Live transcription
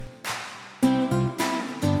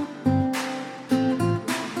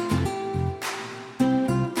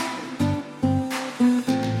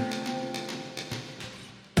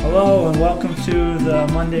welcome to the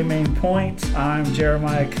Monday Main Point. I'm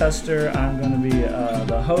Jeremiah Custer. I'm going to be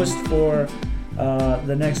the host for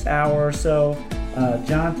the next hour or so.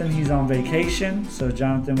 Jonathan, he's on vacation, so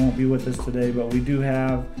Jonathan won't be with us today, but we do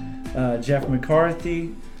have Jeff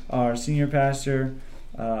McCarthy, our senior pastor,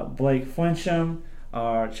 Blake Flincham,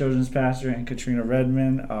 our children's pastor, and Katrina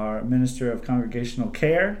Redmond, our minister of congregational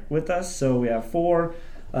care, with us. So we have four.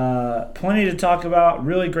 Plenty to talk about.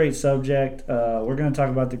 Really great subject. We're going to talk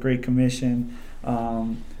about the Great Commission,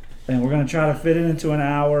 and we're going to try to fit it into an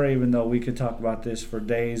hour, even though we could talk about this for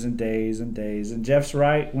days and days and days. And Jeff's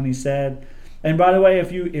right when he said, and by the way,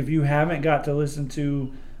 if you haven't got to listen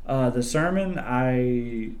to the sermon,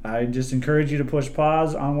 I just encourage you to push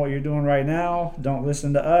pause on what you're doing right now. Don't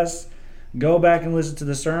listen to us. Go back and listen to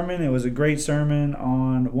the sermon. It was a great sermon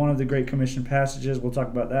on one of the Great Commission passages. We'll talk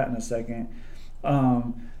about that in a second.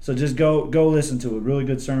 So just go listen to it. Really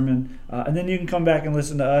good sermon. And then you can come back and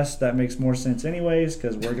listen to us. That makes more sense anyways,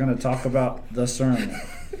 because we're going to talk about the sermon.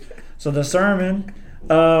 So the sermon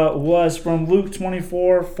was from Luke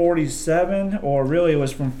 24:47, or really it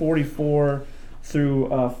was from 44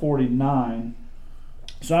 through 49.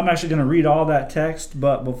 So I'm actually going to read all that text,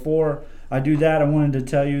 but before I do that, I wanted to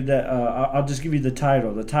tell you that I'll just give you the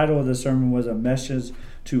title. The title of the sermon was A Message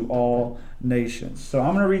to All Nations. So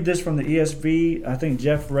I'm going to read this from the ESV. I think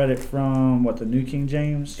Jeff read it from, the New King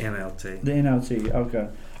James? NLT. The NLT, okay.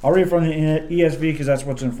 I'll read it from the ESV because that's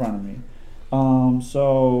what's in front of me.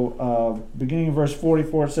 Beginning in verse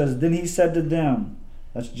 44, it says, "Then he said to them,"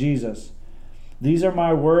 that's Jesus, "These are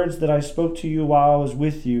my words that I spoke to you while I was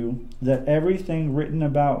with you, that everything written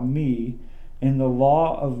about me in the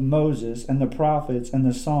law of Moses and the prophets and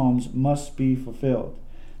the Psalms must be fulfilled."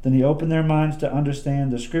 Then he opened their minds to understand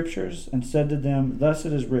the Scriptures and said to them, "Thus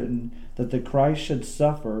it is written, that the Christ should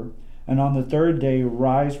suffer, and on the third day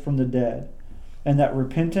rise from the dead, and that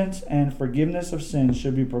repentance and forgiveness of sins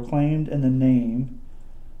should be proclaimed in the name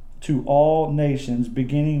to all nations,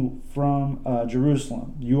 beginning from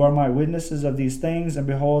Jerusalem. You are my witnesses of these things, and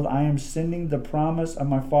behold, I am sending the promise of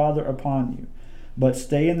my Father upon you. But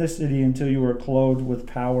stay in the city until you are clothed with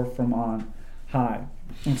power from on high."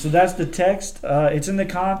 And so that's the text. It's in the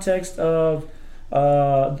context of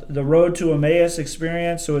the Road to Emmaus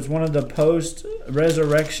experience. So it's one of the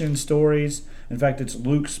post-resurrection stories. In fact, it's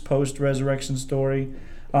Luke's post-resurrection story.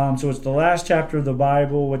 So it's the last chapter of the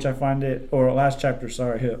Bible, which I find it, or last chapter,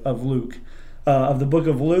 of Luke, of the book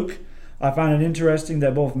of Luke. I find it interesting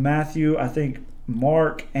that both Matthew, I think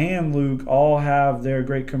Mark, and Luke all have their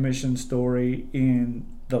Great Commission story in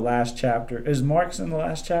the last chapter. Is Mark's in the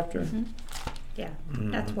last chapter? Mm-hmm. Yeah,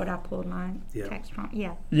 that's what I pulled my text from.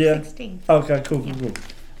 Yeah, 16. Okay, cool.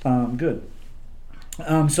 Good.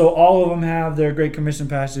 So all of them have their Great Commission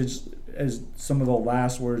passage as some of the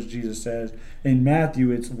last words Jesus says. In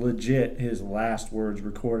Matthew, it's legit his last words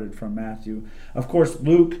recorded from Matthew. Of course,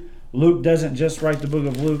 Luke doesn't just write the book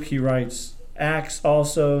of Luke. He writes Acts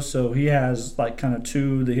also. So he has kind of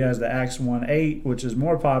two. He has the Acts 1:8, which is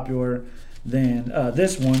more popular than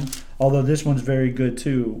this one, although this one's very good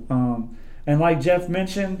too. And like Jeff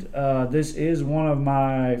mentioned, this is one of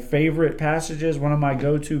my favorite passages, one of my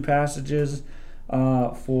go-to passages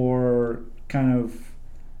for kind of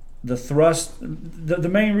the thrust. The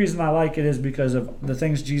main reason I like it is because of the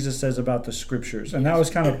things Jesus says about the Scriptures. And that was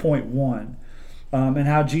kind of point one. And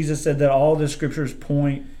how Jesus said that all the Scriptures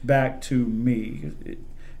point back to me.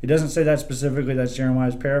 It doesn't say that specifically. That's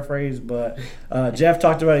Jeremiah's paraphrase. But Jeff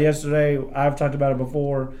talked about it yesterday. I've talked about it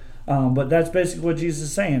before. But that's basically what Jesus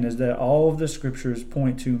is saying, is that all of the Scriptures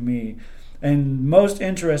point to me. And most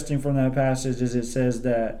interesting from that passage is it says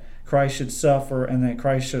that Christ should suffer and that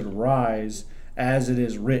Christ should rise as it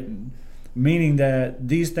is written, meaning that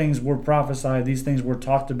these things were prophesied, these things were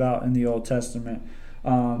talked about in the Old Testament.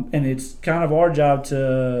 And it's kind of our job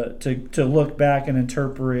to look back and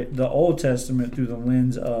interpret the Old Testament through the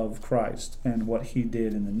lens of Christ and what he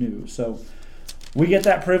did in the New. So we get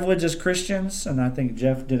that privilege as Christians, and I think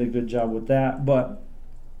Jeff did a good job with that. But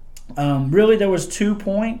really, there was 2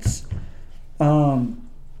 points.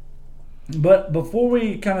 But before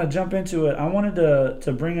we kind of jump into it, I wanted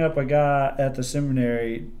to bring up a guy at the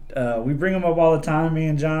seminary. We bring him up all the time, me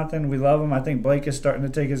and Jonathan. We love him. I think Blake is starting to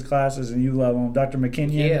take his classes, and you love him. Dr.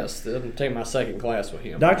 McKinnon. Yes, I'm taking my second class with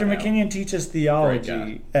him. Dr. McKinnon teaches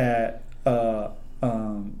theology at the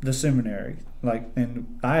seminary.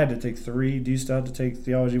 And I had to take 3. Do you still have to take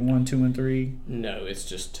theology 1, 2, and 3? No, it's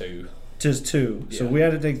just 2. Just 2. Yeah. So we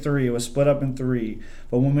had to take 3. It was split up in 3.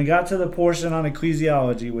 But when we got to the portion on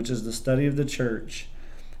ecclesiology, which is the study of the church,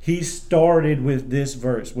 he started with this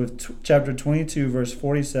verse, with chapter 22, verse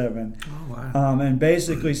 47. Oh, wow. And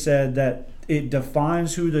basically said that it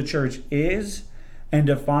defines who the church is and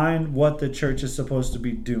define what the church is supposed to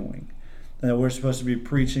be doing. That we're supposed to be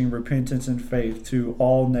preaching repentance and faith to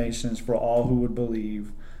all nations for all who would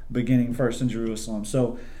believe, beginning first in Jerusalem.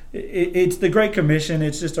 So it's the Great Commission.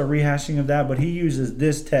 It's just a rehashing of that, but he uses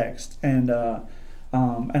this text, and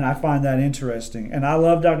I find that interesting. And I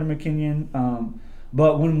love Dr. McKinnon,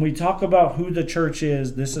 but when we talk about who the church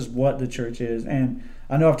is, this is what the church is. And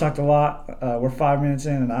I know I've talked a lot. We're 5 minutes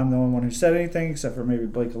in, and I'm the only one who said anything, except for maybe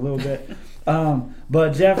Blake a little bit.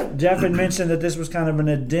 But Jeff had mentioned that this was kind of an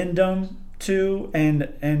addendum to,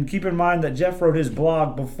 and keep in mind that Jeff wrote his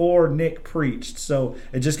blog before Nick preached, so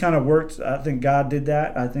it just kind of worked. I think God did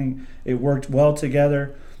that. I think it worked well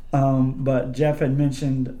together. But Jeff had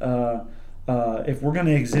mentioned if we're going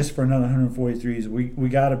to exist for another 143s, we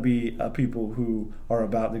got to be people who are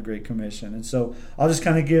about the Great Commission. And so I'll just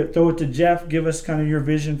kind of throw it to Jeff. Give us kind of your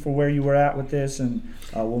vision for where you were at with this, and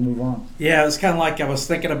we'll move on. Yeah, it's kind of like I was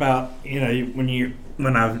thinking about,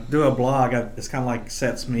 when I do a blog, it's kind of like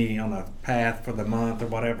sets me on a path for the month or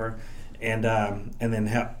whatever, and then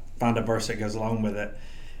help find a verse that goes along with it.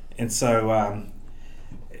 And so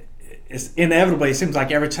it's inevitably, it seems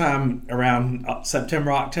like every time around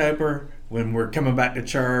September, October, when we're coming back to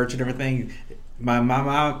church and everything, my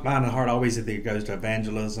mind and heart always either goes to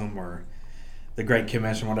evangelism or the Great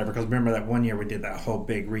Commission, whatever. Because remember that one year we did that whole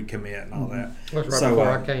big recommit and all that. That's right before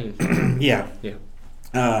I came. Yeah.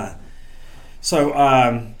 So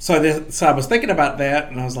I was thinking about that,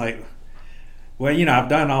 and I was like, well, I've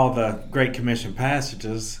done all the Great Commission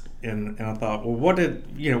passages, and I thought, well,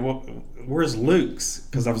 where's Luke's?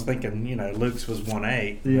 Because I was thinking, Luke's was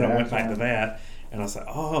 1:8. Yeah, I went back to that, and I was like,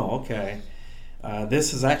 oh, okay.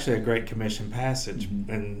 This is actually a Great Commission passage,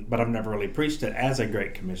 but I've never really preached it as a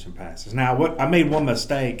Great Commission passage. Now, I made one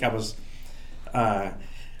mistake. I was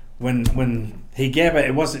when he gave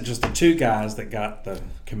it wasn't just the 2 guys that got the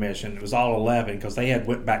commission. It was all 11, because they had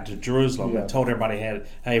went back to Jerusalem and told everybody,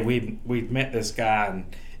 hey, we've met this guy, and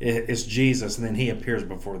it's Jesus, and then he appears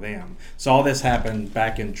before them. So all this happened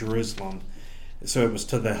back in Jerusalem. So it was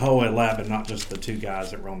to the whole 11, not just the 2 guys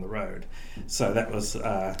that were on the road. So that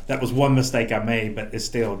was one mistake I made, but it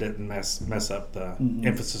still didn't mess up the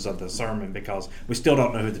emphasis of the sermon, because we still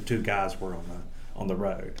don't know who the 2 guys were on the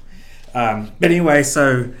road. But anyway,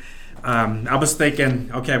 so I was thinking,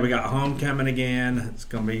 okay, we got homecoming again. It's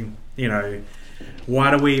going to be, why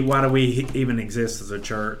do we even exist as a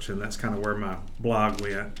church? And that's kind of where my blog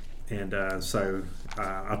went. And so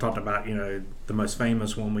I talked about, the most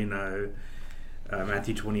famous one we know,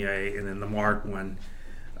 Matthew 28, and then the Mark one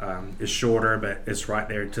is shorter, but it's right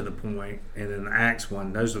there to the point. And then the Acts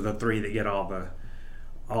one, those are the 3 that get all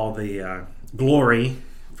the glory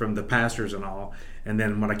from the pastors and all. And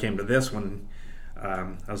then when I came to this one,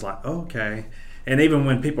 I was like, oh, okay. And even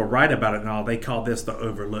when people write about it and all, they call this the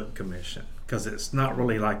overlooked commission, because it's not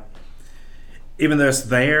really like, even though it's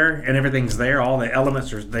there and everything's there, all the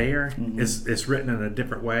elements are there, it's written in a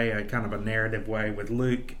different way, a kind of a narrative way with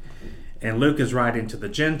Luke. And Luke is writing to the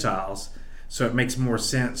Gentiles, so it makes more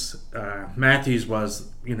sense. Matthew's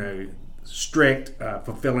was, strict,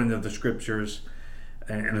 fulfilling of the scriptures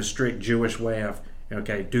in a strict Jewish way of,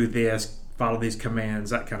 okay, do this, follow these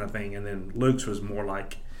commands, that kind of thing. And then Luke's was more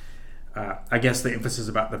like, I guess the emphasis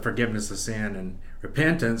about the forgiveness of sin and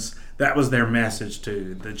repentance, that was their message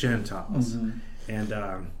to the Gentiles.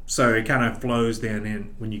 And so it kind of flows then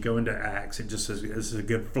in, when you go into Acts, it just is, this is a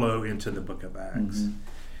good flow into the book of Acts.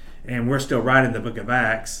 And we're still writing the book of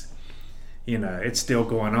Acts. It's still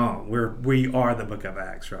going on. We are the book of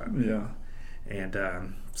Acts, right? Yeah.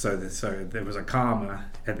 And so there was a comma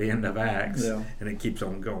at the end of Acts, and it keeps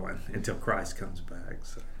on going until Christ comes back.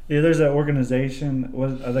 So. Yeah, there's that organization.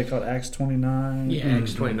 What are they called? Acts 29. Yeah,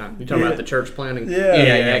 Acts 29. You're talking about the church planning. Yeah,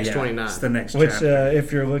 Acts 29. It's the next Which, chapter.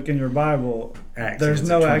 If you're looking in your Bible, Acts, there's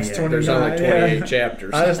no Acts 29. There's only 28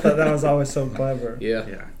 chapters. I just thought that was always so clever.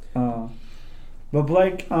 Yeah. But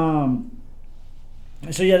Blake,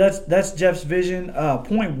 so yeah, that's Jeff's vision.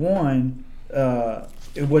 Point 1,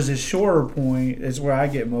 it was his shorter point. It's where I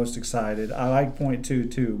get most excited. I like point 2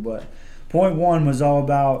 too, but point 1 was all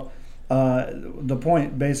about. The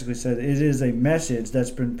point basically said it is a message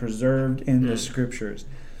that's been preserved in the scriptures.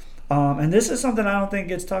 And this is something I don't think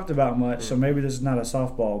gets talked about much, so maybe this is not a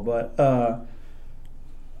softball, but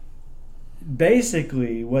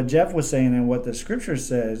basically what Jeff was saying and what the scripture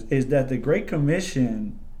says is that the Great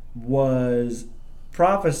Commission was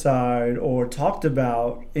prophesied or talked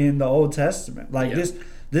about in the Old Testament. Like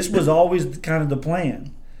this was always kind of the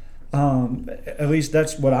plan. At least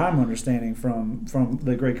that's what I'm understanding from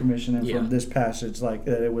the Great Commission and from this passage, like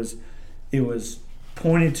that it was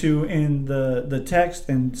pointed to in the text,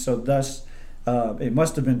 and so thus it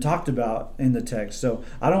must have been talked about in the text. So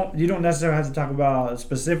you don't necessarily have to talk about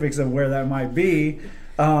specifics of where that might be,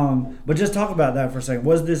 but just talk about that for a second.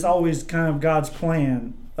 Was this always kind of God's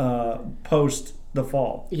plan post the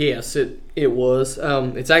fall? Yes, it was.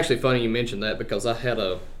 It's actually funny you mentioned that, because I had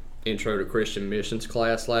a Intro to Christian Missions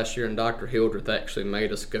class last year, and Dr. Hildreth actually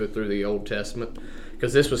made us go through the Old Testament,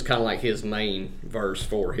 because this was kind of like his main verse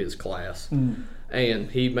for his class.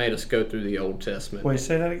 And he made us go through the Old Testament. Wait,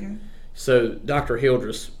 say that again? So Dr.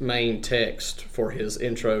 Hildreth's main text for his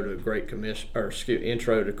Intro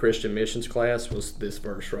to Christian Missions class was this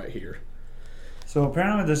verse right here. So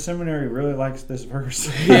apparently the seminary really likes this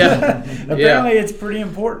verse. Yeah. Apparently it's pretty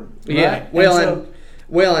important. Right? Yeah.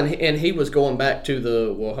 And he was going back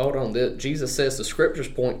to hold on, Jesus says the scriptures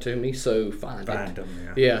point to me, so find it.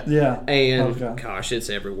 them, Yeah. Yeah. And gosh, it's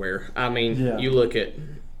everywhere. I mean, you look at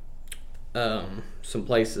some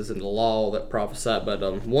places in the law that prophesy,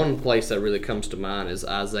 but one place that really comes to mind is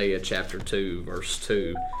Isaiah chapter 2, verse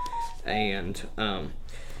 2. And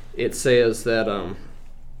it says that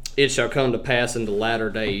it shall come to pass in the latter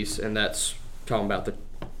days, and that's talking about the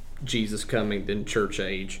Jesus coming, then church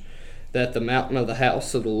age, that the mountain of the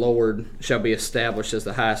house of the Lord shall be established as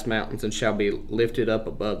the highest mountains, and shall be lifted up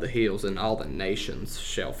above the hills, and all the nations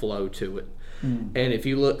shall flow to it. And if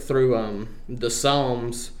you look through the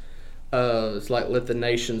Psalms, it's like, let the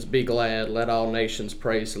nations be glad, let all nations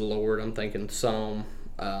praise the Lord. I'm thinking Psalm.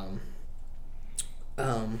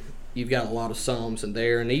 You've got a lot of Psalms in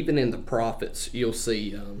there, and even in the prophets, you'll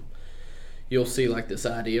see like this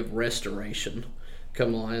idea of restoration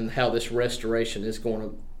come on, and how this restoration is going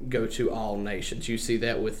to go to all nations. You see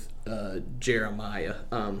that with Jeremiah.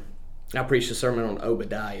 I preached a sermon on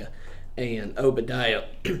Obadiah, and Obadiah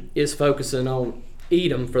is focusing on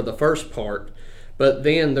Edom for the first part, but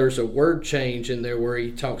then there's a word change in there where he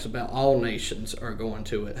talks about all nations are going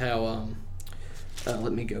to it. How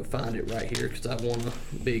let me go find it right here, because I want to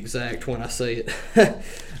be exact when I say it.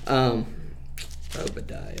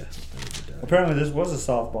 Obadiah. Apparently, this was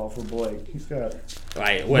a softball for Blake. He's got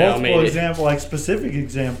specific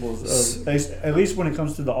examples of, at least when it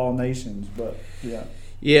comes to the all nations. But yeah.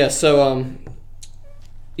 Yeah. So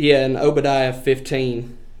in Obadiah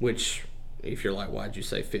 15, which, if you're like, why'd you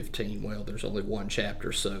say 15? Well, there's only one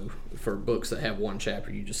chapter, so for books that have one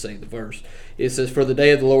chapter, you just say the verse. It says, "For the day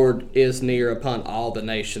of the Lord is near upon all the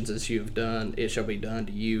nations, as you have done, it shall be done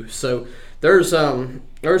to you." So there's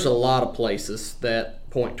a lot of places that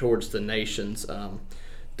point towards the nations.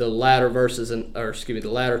 The latter the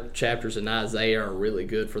latter chapters in Isaiah are really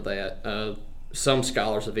good for that. Some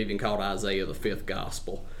scholars have even called Isaiah the fifth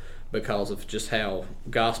gospel, because of just how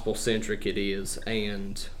gospel centric it is,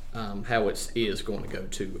 and how it is going to go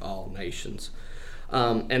to all nations.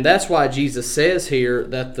 And that's why Jesus says here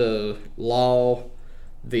that the law,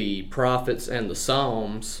 the prophets, and the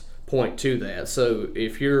Psalms point to that. So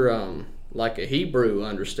if you're like a Hebrew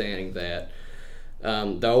understanding that,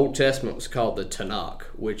 the Old Testament was called the Tanakh,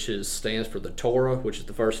 which stands for the Torah, which is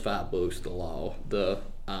the first 5 books of the law, the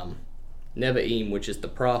Nevi'im, which is the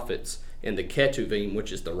prophets, and the Ketuvim,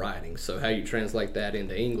 which is the writings. So how you translate that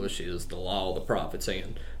into English is the law, the prophets,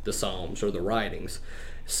 and the Psalms, or the writings.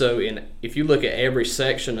 So if you look at every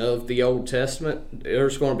section of the Old Testament,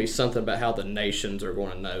 there's going to be something about how the nations are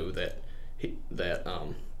going to know that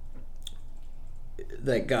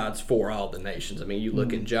God's for all the nations. I mean, you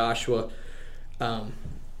look in Joshua,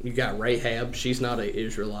 you got Rahab. She's not an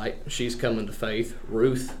Israelite. She's coming to faith.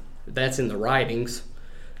 Ruth, that's in the writings.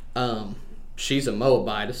 She's a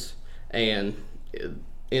Moabitess. And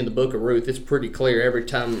in the book of Ruth, it's pretty clear every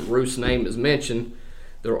time Ruth's name is mentioned,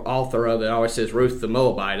 the author of it always says Ruth the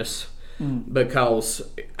Moabitess, because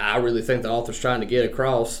I really think the author's trying to get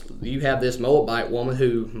across, you have this Moabite woman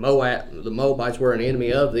who the Moabites were an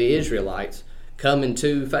enemy of the Israelites, coming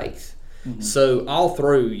to faith. So all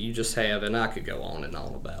through you just have, and I could go on and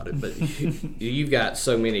on about it, but you've got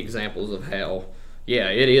so many examples of how,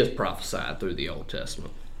 it is prophesied through the Old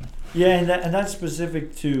Testament. Yeah, and that's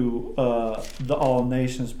specific to the all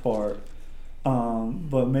nations part.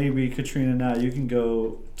 But maybe, Katrina, now you can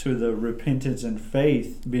go to the repentance and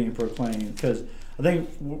faith being proclaimed, because I think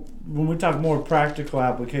when we talk more practical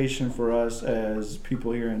application for us as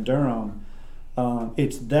people here in Durham,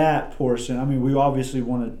 it's that portion. I mean, we obviously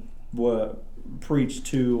want to preach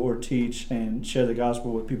to or teach and share the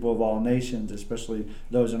gospel with people of all nations, especially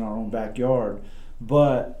those in our own backyard.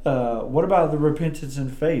 But what about the repentance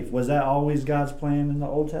and faith? Was that always God's plan in the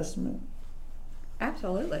Old Testament?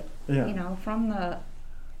 Absolutely. Yeah. You know, from the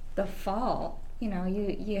fall,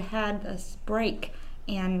 you had this break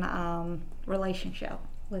in relationship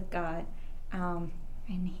with God, and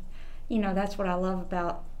that's what I love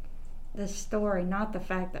about this story, not the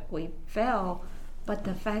fact that we fell, but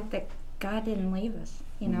the fact that God didn't leave us.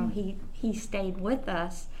 You know, He stayed with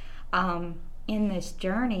us in this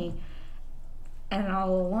journey, and all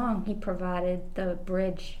along He provided the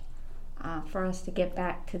bridge for us to get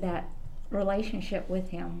back to that relationship with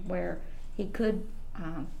Him, where He could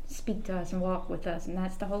speak to us and walk with us, and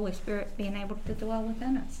that's the Holy Spirit being able to dwell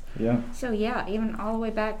within us. Yeah. So yeah, even all the way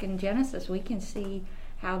back in Genesis, we can see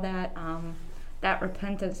how that that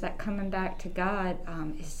repentance, that coming back to God,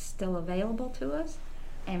 is still available to us,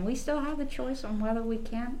 and we still have the choice on whether we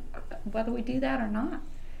do that or not,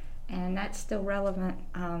 and that's still relevant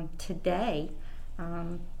today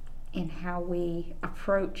in how we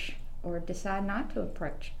approach or decide not to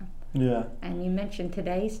approach Him. Yeah. And you mentioned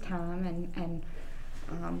today's time, and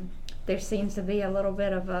there seems to be a little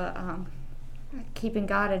bit of a keeping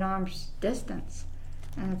God at arm's distance.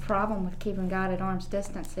 And the problem with keeping God at arm's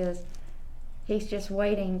distance is He's just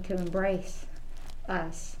waiting to embrace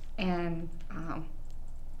us. And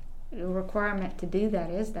the requirement to do that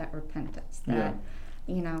is that repentance. That,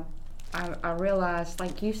 you know, I realized,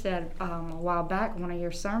 like you said a while back, one of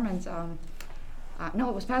your sermons, no,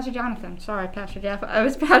 it was Pastor Jonathan. Sorry, Pastor Jeff. It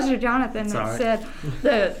was Pastor Jonathan that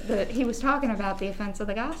said he was talking about the offense of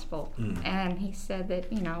the gospel, and he said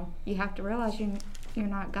that, you know, you have to realize you're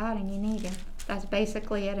not God and you need Him. That's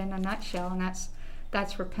basically it in a nutshell, and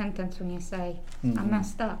that's repentance when you say, I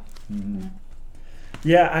messed up. Mm-hmm.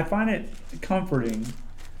 Yeah, I find it comforting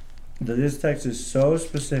that this text is so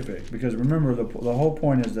specific, because remember, the whole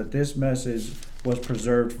point is that this message was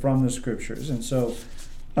preserved from the Scriptures, and so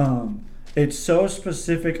it's so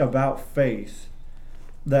specific about faith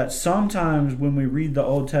that sometimes when we read the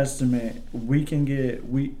Old Testament,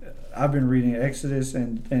 I've been reading Exodus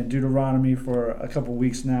and Deuteronomy for a couple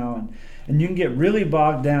weeks now, and you can get really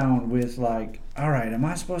bogged down with, like, all right, am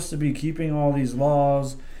I supposed to be keeping all these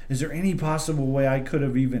laws? Is there any possible way I could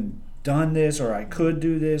have even done this, or I could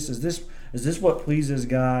do this? Is this what pleases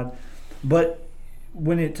God? But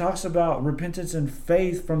when it talks about repentance and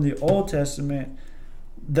faith from the Old Testament,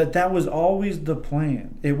 that was always the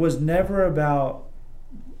plan. It was never about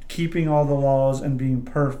keeping all the laws and being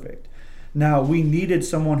perfect. Now, we needed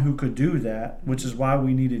someone who could do that, which is why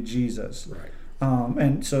we needed Jesus. Right.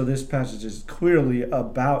 And so this passage is clearly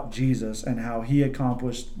about Jesus and how He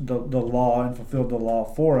accomplished the law and fulfilled the law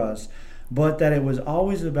for us, but that it was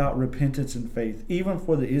always about repentance and faith, even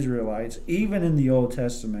for the Israelites, even in the Old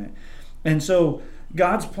Testament. And so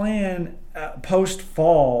God's plan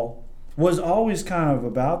post-fall was always kind of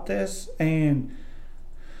about this. And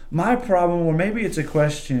my problem, or maybe it's a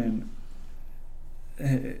question,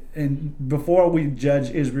 and before we judge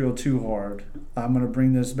Israel too hard, I'm going to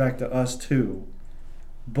bring this back to us too.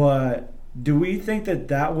 But do we think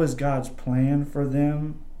that was God's plan for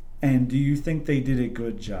them? And do you think they did a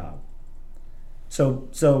good job?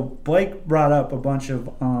 So Blake brought up a bunch of,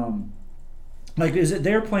 is it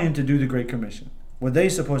their plan to do the Great Commission? Were they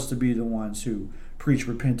supposed to be the ones who preach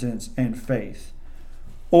repentance and faith?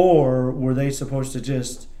 Or were they supposed to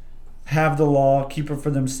just have the law, keep it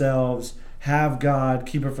for themselves, have God,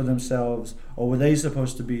 keep it for themselves? Or were they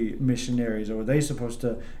supposed to be missionaries? Or were they supposed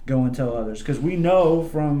to go and tell others? Because we know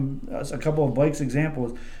from a couple of Blake's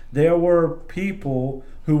examples, there were people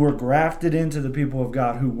who were grafted into the people of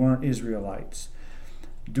God who weren't Israelites.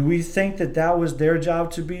 Do we think that was their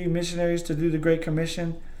job, to be missionaries, to do the Great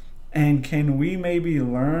Commission? And can we maybe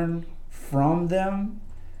learn from them?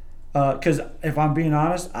 Because if I'm being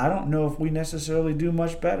honest, I don't know if we necessarily do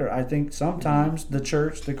much better. I think sometimes the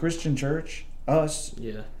church, the Christian church, us,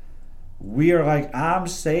 we are like, I'm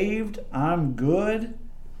saved, I'm good,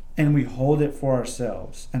 and we hold it for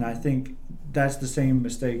ourselves. And I think that's the same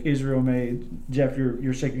mistake Israel made. Jeff,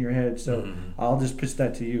 you're shaking your head, so I'll just pitch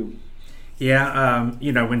that to you. Yeah,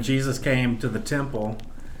 when Jesus came to the temple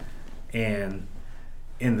and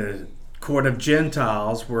in the court of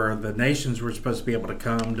Gentiles, where the nations were supposed to be able to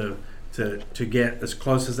come to get as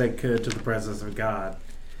close as they could to the presence of God,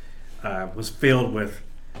 was filled with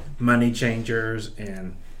money changers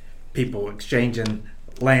and people exchanging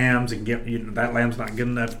lambs and that lamb's not good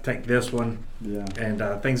enough to take this one,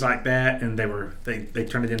 and things like that. And they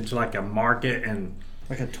turned it into like a market and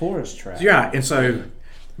like a tourist trap. Yeah, and so,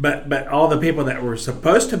 but all the people that were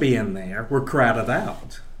supposed to be in there were crowded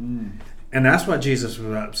out. And that's why Jesus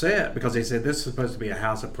was upset, because He said this is supposed to be a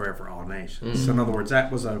house of prayer for all nations. So in other words, that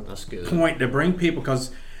was a point to bring people,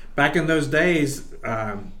 because back in those days,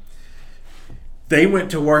 they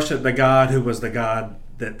went to worship the God who was the God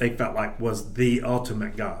that they felt like was the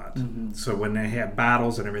ultimate God. So when they had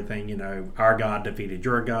battles and everything, our God defeated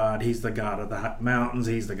your God. He's the God of the mountains.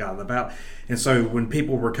 He's the God of the battle. And so when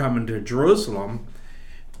people were coming to Jerusalem,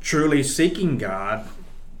 truly seeking God.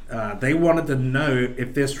 They wanted to know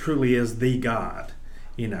if this truly is the God.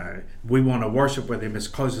 We want to worship with him as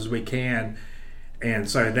close as we can. And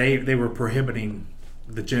so they were prohibiting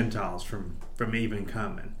the Gentiles from even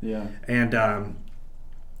coming. Yeah.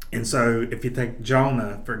 And so if you take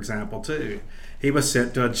Jonah, for example, too, he was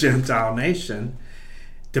sent to a Gentile nation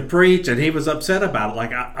to preach, and he was upset about it.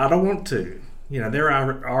 Like, I don't want to. They're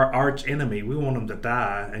our arch enemy. We want them to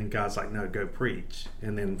die. And God's like, no, go preach.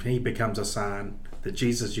 And then he becomes a sign that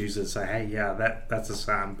Jesus uses to say, hey, yeah, that's a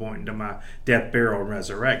sign pointing to my death, burial, and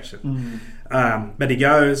resurrection. Mm-hmm. But he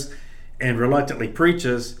goes and reluctantly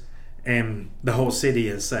preaches, and the whole city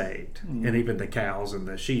is saved. Mm-hmm. And even the cows and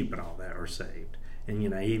the sheep and all that are saved. And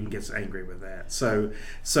he even gets angry with that. So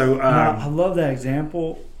I love that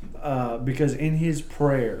example because in his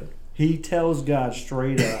prayer, he tells God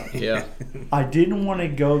straight up, Yeah. I didn't want to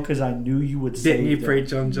go because I knew you would save didn't you them.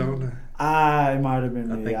 preach on Jonah? It might have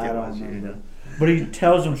been I me. think I it don't was you. remember. But he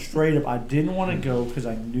tells them straight up, I didn't want to go because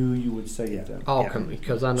I knew you would save them.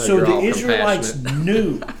 Because I know So you're the all Israelites compassionate.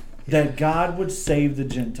 knew that God would save the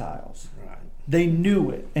Gentiles. Right. They knew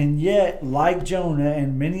it. And yet, like Jonah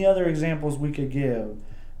and many other examples we could give,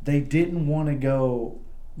 they didn't want to go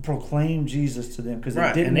proclaim Jesus to them because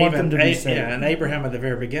they didn't want them to be saved. Yeah, and Abraham at the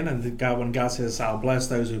very beginning, when God says, I'll bless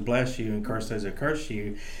those who bless you and curse those who curse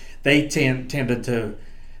you, they tended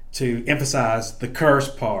to emphasize the curse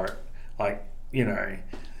part. Like,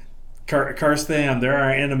 curse them. They're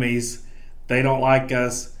our enemies. They don't like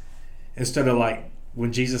us. Instead of like,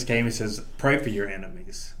 when Jesus came, he says, pray for your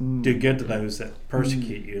enemies. Do good to those that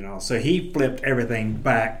persecute you and all. So he flipped everything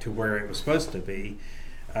back to where it was supposed to be.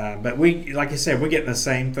 But we, like I said, we're getting the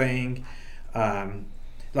same thing.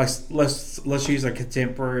 Let's use a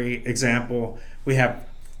contemporary example. We have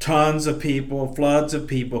tons of people, floods of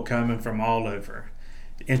people coming from all over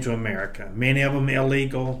into America. Many of them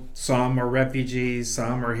illegal. Some are refugees.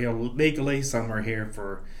 Some are here legally. Some are here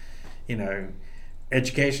for,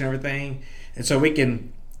 education and everything. And so we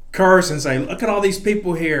can curse and say, look at all these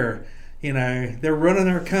people here. They're running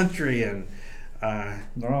our country, and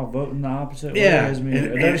they're all voting the opposite way Yeah, as me.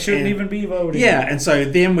 and- They and- shouldn't and- even be voting. yeah, and so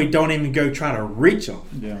then we don't even go try to reach them.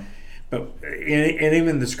 Yeah. But and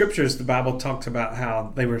even the scriptures, the Bible talks about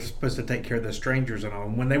how they were supposed to take care of the strangers and all.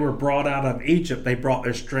 And when they were brought out of Egypt, they brought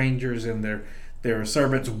their strangers and their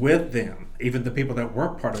servants with them. Even the people that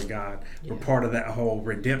weren't part of God were part of that whole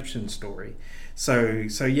redemption story. So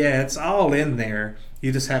yeah, it's all in there.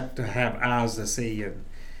 You just have to have eyes to see and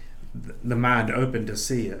the mind open to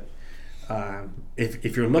see it.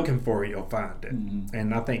 If you're looking for it, you'll find it. Mm-hmm.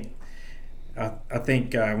 And I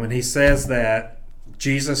think when he says that,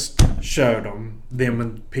 Jesus showed them. Then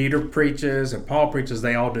when Peter preaches and Paul preaches,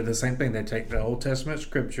 they all do the same thing. They take the Old Testament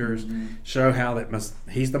scriptures, show how that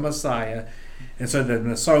he's the Messiah. And so then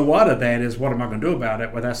the so what of that is, what am I going to do about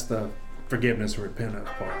it? Well, that's the forgiveness and repentance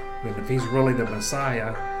part. And if he's really the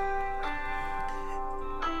Messiah,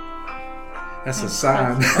 that's a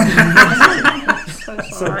sign. So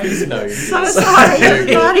sorry. No, you're So good. sorry,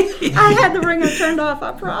 everybody. I had the ringer turned off,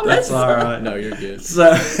 I promise. That's all right. No, you're good.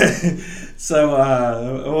 So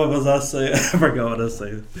what was I saying? I forgot what I was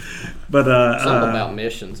saying. But Something about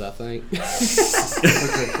missions, I think.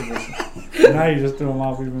 Now you're just doing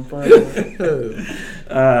off even further.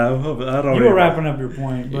 I don't. You were wrapping up your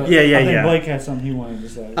point, but Yeah, I think yeah. Blake had something he wanted to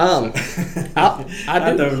say.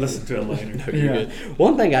 I do. listen to it later. No, you're Yeah. good.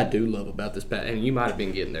 One thing I do love about this, and you might have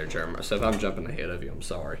been getting there, Jeremiah. So if I'm jumping ahead of you, I'm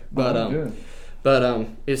sorry. Good. But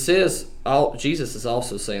it says Jesus is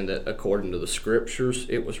also saying that according to the scriptures,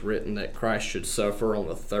 it was written that Christ should suffer on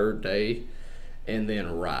the third day and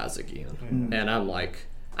then rise again. Mm-hmm. And I'm like,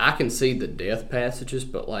 I can see the death passages,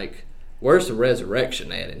 but like, where's the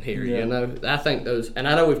resurrection at in here? Yeah. You know, I think those, and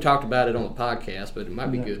I know we've talked about it on the podcast, but it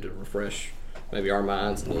might be Yeah. good to refresh maybe our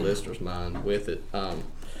minds and the listeners' mind with it.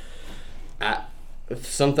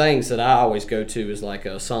 Some things that I always go to is like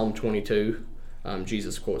Psalm 22.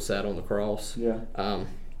 Jesus quotes that on the cross. Yeah.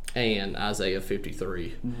 And Isaiah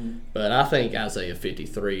 53. Mm-hmm. But I think Isaiah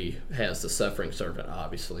 53 has the suffering servant,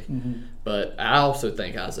 obviously. Mm-hmm. But I also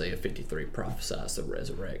think Isaiah 53 prophesies the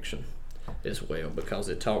resurrection as well, because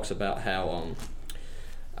it talks about how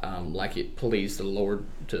like it pleased the Lord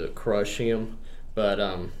to crush him, but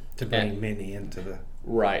To bring many into the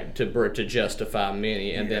right, to justify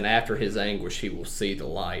many, and then after his anguish he will see the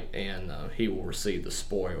light, and he will receive the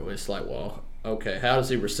spoil. It's like, well, okay, how does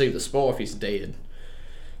he receive the spoil if he's dead?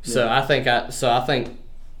 So I think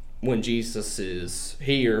when Jesus is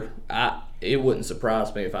here, it wouldn't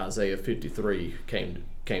surprise me if Isaiah 53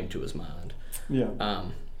 came to his mind. Yeah.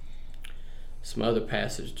 Some other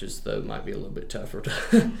passages though might be a little bit tougher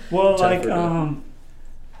to Well, tougher like to-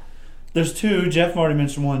 There's two. Jeff already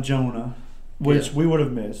mentioned one, Jonah, which we would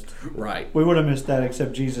have missed. Right. We would have missed that,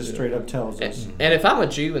 except Jesus straight up tells us. And if I'm a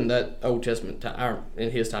Jew in that Old Testament time,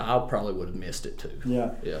 in his time, I probably would have missed it too.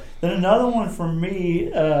 Yeah. Yeah. Then another one for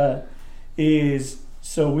me is,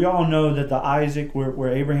 so we all know that the Isaac,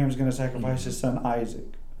 where Abraham's going to sacrifice his son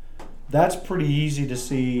Isaac. That's pretty easy to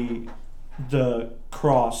see the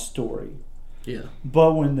cross story. Yeah.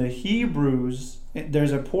 But when the Hebrews,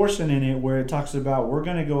 there's a portion in it where it talks about we're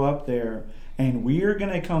going to go up there and we're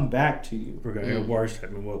going to come back to you. We're going to worship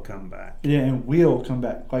and we'll come back. Yeah, and we'll come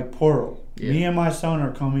back. Like plural. Yeah. Me and my son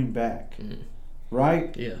are coming back.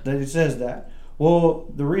 Right? Yeah. That it says that. Well,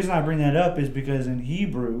 the reason I bring that up is because in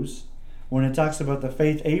Hebrews, when it talks about the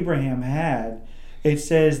faith Abraham had, it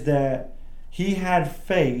says that he had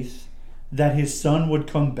faith that his son would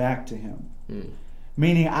come back to him.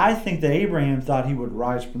 Meaning, I think that Abraham thought he would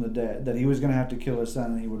rise from the dead, that he was going to have to kill his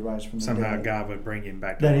son and he would rise from the dead. Somehow God would bring him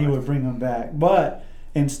back to that life. he would bring him back. But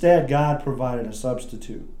instead, God provided a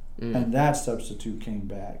substitute. And that substitute came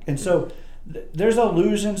back. And so there's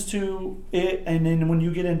allusions to it. And then when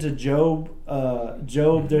you get into Job,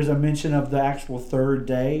 there's a mention of the actual third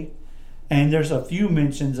day. And there's a few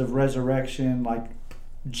mentions of resurrection, like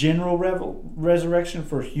general resurrection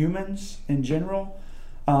for humans in general.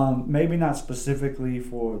 Maybe not specifically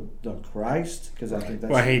for the Christ, because I think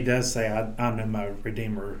that's... Well, he does say, I know my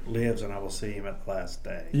Redeemer lives and I will see him at the last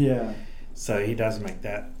day. Yeah. So he does make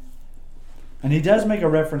that. And he does make a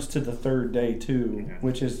reference to the third day, too,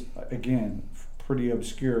 which is, again, pretty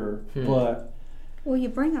obscure, but... Well, you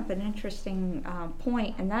bring up an interesting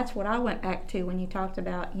point, and that's what I went back to when you talked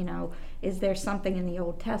about, is there something in the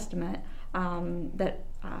Old Testament that,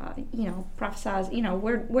 prophesies,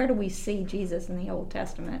 where do we see Jesus in the Old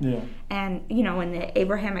Testament? Yeah. And, in the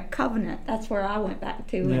Abrahamic covenant, that's where I went back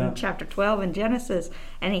to in chapter 12 in Genesis,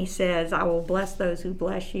 and he says, I will bless those who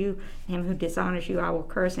bless you, him who dishonors you I will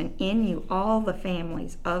curse, and in you all the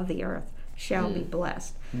families of the earth shall be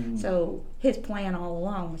blessed. So his plan all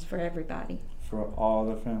along was for everybody. For all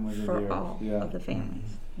the families of the earth. For all of the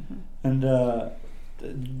families. And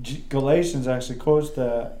Galatians actually quotes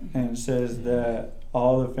that and says that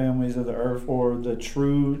all the families of the earth, or the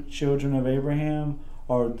true children of Abraham,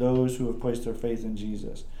 are those who have placed their faith in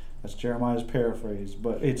Jesus. That's Jeremiah's paraphrase,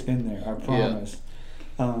 but it's in there, I promise.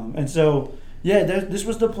 And so, this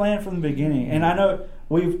was the plan from the beginning. And I know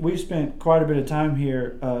we've spent quite a bit of time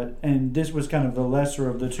here, and this was kind of the lesser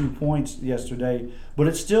of the 2 points yesterday, but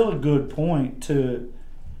it's still a good point to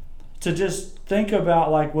just think about,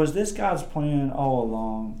 like, was this God's plan all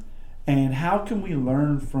along? And how can we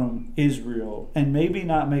learn from Israel and maybe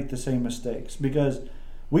not make the same mistakes? Because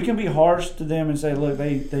we can be harsh to them and say, look,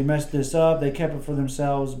 they messed this up, they kept it for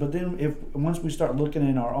themselves. But then once we start looking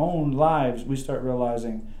in our own lives, we start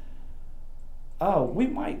realizing, oh, we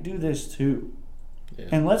might do this too. Yeah.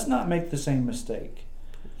 And let's not make the same mistake.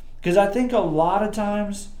 Because I think a lot of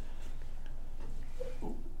times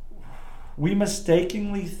we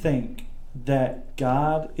mistakenly think that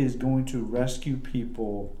God is going to rescue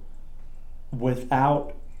people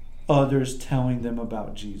without others telling them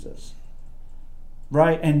about Jesus.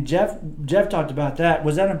 Right? And Jeff talked about that.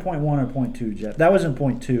 Was that in point 1 or point 2, Jeff? That was in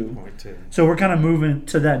point 2. Point 2. So we're kind of moving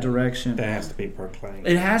to that direction. That has to be proclaimed.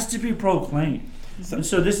 It has to be proclaimed.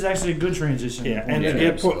 So this is actually a good transition. Yeah, and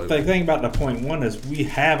the thing about the point 1 is we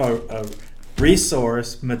have a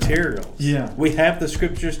resource materials. Yeah. We have the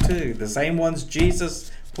scriptures too. The same ones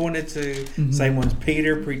Jesus pointed to, same ones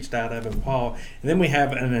Peter preached out of, and Paul. And then we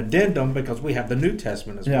have an addendum because we have the New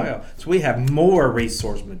Testament as well. So we have more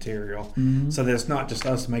resource material. So that it's not just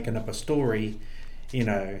us making up a story. We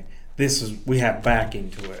have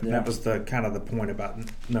backing to it. Yeah. That was the kind of the point about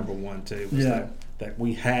number 1 too. Was that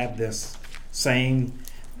we have this same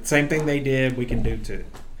thing they did, we can do too.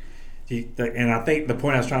 And I think the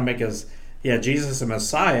point I was trying to make is, Jesus is the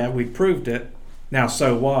Messiah. We proved it. Now,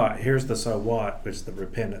 so what? Here's the so what, which is the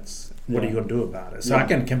repentance. What are you going to do about it? So I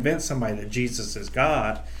can convince somebody that Jesus is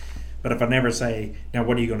God, but if I never say, now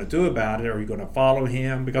what are you going to do about it? Are you going to follow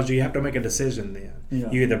him? Because you have to make a decision then.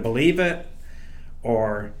 Yeah. You either believe it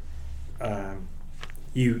or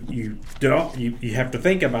you don't. You have to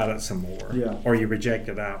think about it some more, or you reject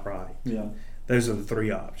it outright. Yeah. Those are the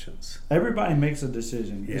 3 options. Everybody makes a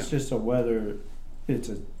decision. It's just whether it's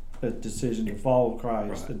a decision to follow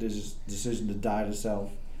Christ, a decision to die to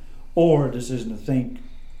self, or a decision to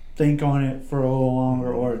think on it for a little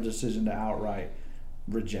longer, or a decision to outright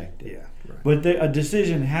reject it. Yeah, right. But a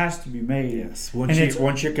decision has to be made. Yes,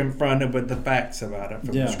 once you're confronted with the facts about it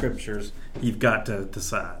from the scriptures, you've got to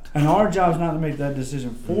decide. And our job is not to make that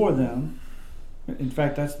decision for them. In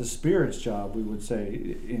fact, that's the Spirit's job, we would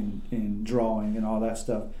say, in drawing and all that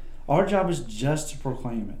stuff. Our job is just to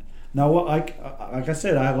proclaim it. Now, what like I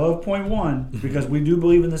said, I love point 1 because we do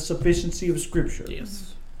believe in the sufficiency of Scripture.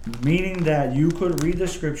 Yes. Meaning that you could read the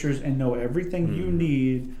Scriptures and know everything you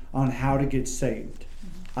need on how to get saved.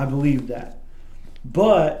 I believe that.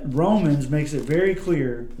 But Romans makes it very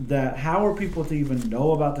clear that how are people to even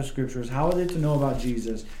know about the Scriptures? How are they to know about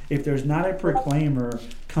Jesus if there's not a proclaimer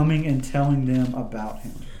coming and telling them about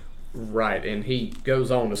him? Right, and he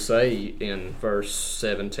goes on to say in verse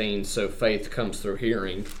 17, so faith comes through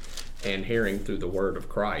hearing, and hearing through the word of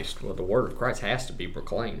Christ. Well, the word of Christ has to be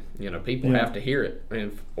proclaimed. People have to hear it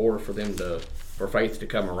in order for them for faith to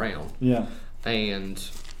come around. Yeah. And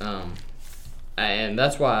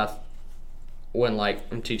that's why when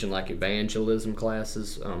I'm teaching evangelism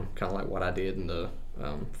classes, kind of like what I did in the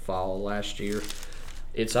fall last year,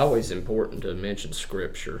 it's always important to mention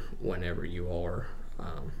Scripture whenever you are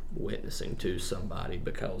witnessing to somebody,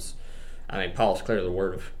 because Paul's clear, the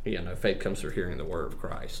word of faith comes through hearing the word of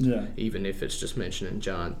Christ. Yeah. Even if it's just mentioned in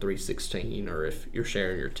John 3:16, or if you're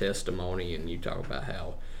sharing your testimony and you talk about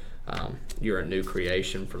how you're a new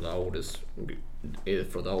creation, for the old's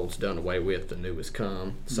done away with, the new has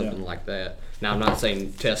come, something like that. Now, I'm not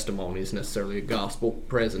saying testimony is necessarily a gospel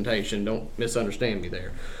presentation. Don't misunderstand me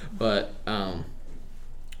there, but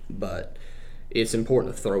it's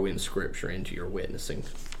important to throw in Scripture into your witnessing,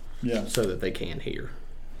 so that they can hear.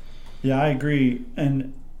 Yeah, I agree.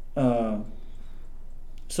 And so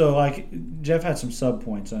Jeff had some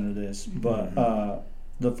sub-points under this, but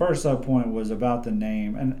the first sub-point was about the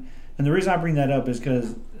name. And the reason I bring that up is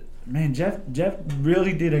because, man, Jeff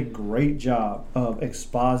really did a great job of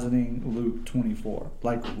expositing Luke 24.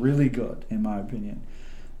 Really good, in my opinion.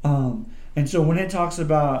 And so when it talks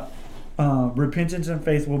about repentance and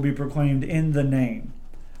faith will be proclaimed in the name,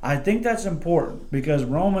 I think that's important because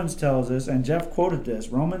Romans tells us, and Jeff quoted this,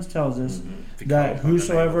 Romans tells us that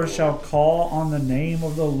whosoever shall call on the name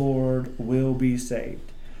of the Lord will be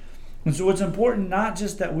saved. And so it's important not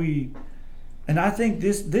just that and I think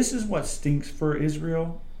this is what stinks for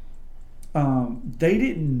Israel. They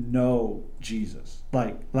didn't know Jesus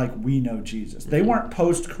like we know Jesus. They weren't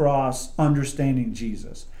post-cross understanding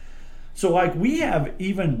Jesus. So we have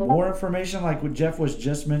even more information, like what Jeff was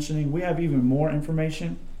just mentioning. We have even more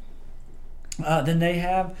information than they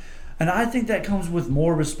have, and I think that comes with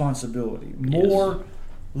more responsibility, more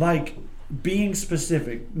being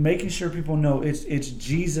specific, making sure people know it's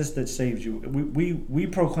Jesus that saves you. We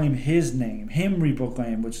proclaim His name, Him we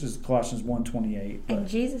proclaim, which is Colossians 1:28. And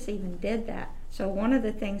Jesus even did that. So one of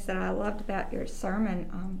the things that I loved about your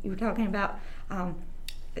sermon, you were talking about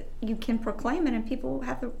you can proclaim it, and people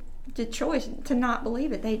have the choice to not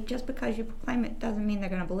believe it. Just because you proclaim it doesn't mean they're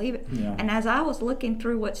going to believe it. Yeah. And as I was looking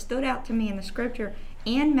through what stood out to me in the Scripture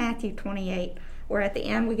in Matthew 28, where at the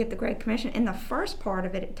end we get the Great Commission, in the first part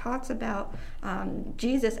of it, it talks about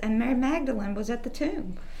Jesus, and Mary Magdalene was at the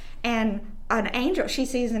tomb. And an angel, she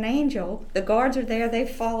sees an angel, the guards are there, they've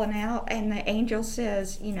fallen out, and the angel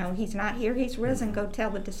says, he's not here, he's risen, go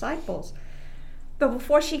tell the disciples. But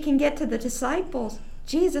before she can get to the disciples,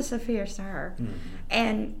 Jesus appears to her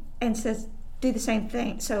and says, do the same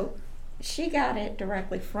thing. So she got it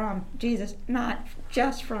directly from Jesus, not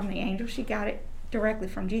just from the angel. She got it directly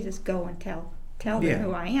from Jesus. Go and tell them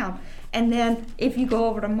who I am. And then if you go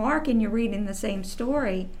over to Mark and you're reading the same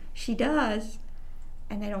story, she does,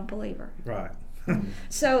 and they don't believe her. Right.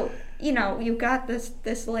 So, you've got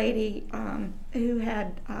this lady who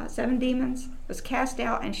had 7 demons, was cast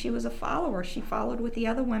out, and she was a follower. She followed with the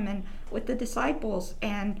other women, with the disciples,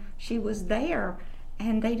 and she was there,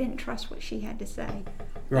 and they didn't trust what she had to say.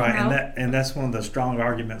 Right, and that's one of the strong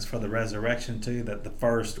arguments for the resurrection too, that the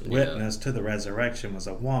first witness to the resurrection was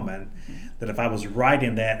a woman. That if I was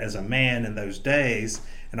writing that as a man in those days,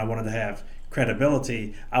 and I wanted to have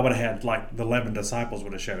credibility, I would have had the 11 disciples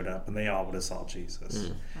would have showed up, and they all would have saw Jesus.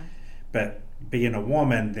 But being a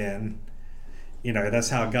woman, then, that's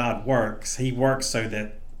how God works. He works so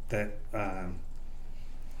that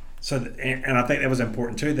and I think that was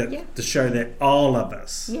important too, to show that all of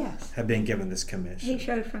us have been given this commission. He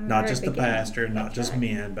showed from the not very just beginning. the pastor, not That's just right.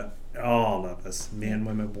 men, but all of us, men,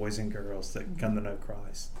 women, boys, and girls that come to know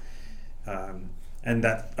Christ. And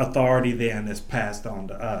that authority then is passed on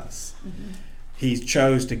to us. He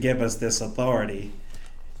chose to give us this authority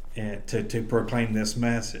to proclaim this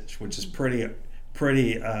message, which is pretty,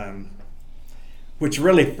 which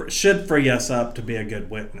really should free us up to be a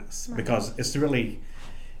good witness, because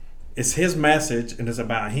it's His message, and it's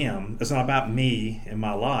about Him. It's not about me and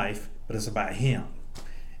my life, but it's about Him.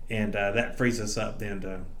 And that frees us up then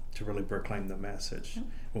to really proclaim the message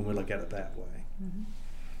when we look at it that way.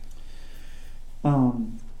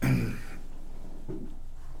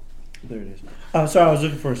 There it is. Sorry, I was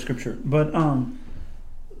looking for a scripture. But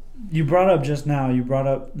you brought up just now,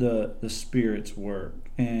 the Spirit's work.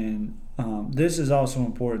 And this is also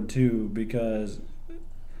important too, because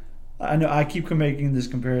I know I keep making this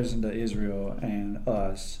comparison to Israel and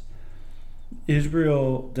us.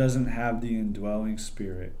 Israel doesn't have the indwelling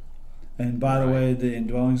Spirit. And by the way, the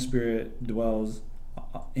indwelling Spirit dwells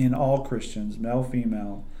in all Christians, male,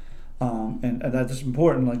 female. And that's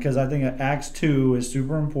important, because I think Acts 2 is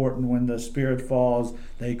super important. When the Spirit falls,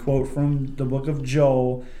 they quote from the book of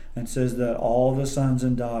Joel and says that all the sons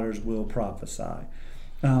and daughters will prophesy.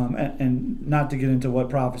 And not to get into what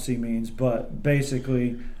prophecy means, but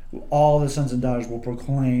basically all the sons and daughters will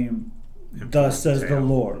proclaim, thus says the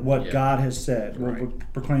Lord, what God has said. Will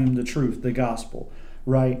proclaim the truth, the gospel,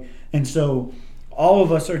 right? And so all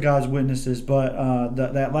of us are God's witnesses, but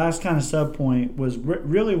that last kind of sub point was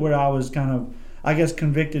really where I was kind of, I guess,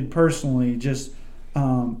 convicted personally, just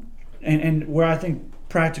and where I think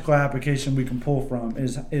practical application we can pull from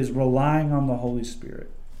is relying on the Holy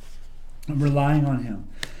Spirit, relying on Him.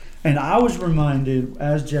 And I was reminded,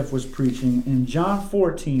 as Jeff was preaching, in John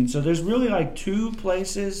 14, so there's really like two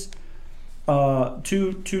places,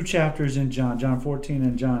 two chapters in John 14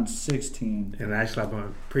 and John 16. And actually, I'm going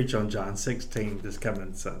to preach on John 16 this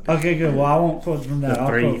coming Sunday. Okay, good. Well, I won't quote from that.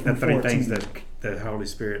 The three things that the Holy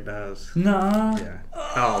Spirit does. No. Yeah.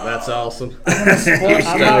 Oh, that's awesome.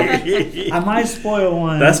 I might spoil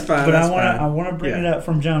one. That's fine. But I want to bring it up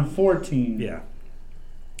from John 14. Yeah.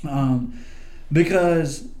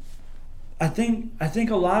 Because I think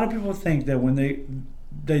a lot of people think that when they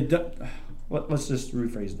do, let's just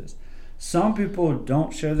rephrase this. Some people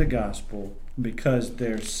don't share the gospel because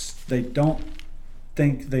they don't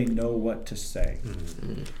think they know what to say.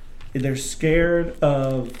 Mm-hmm. They're scared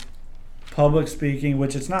of public speaking,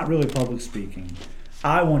 which it's not really public speaking.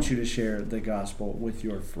 I want you to share the gospel with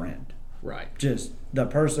your friend. Right. Just the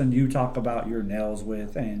person you talk about your nails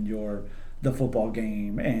with and the football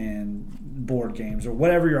game and board games or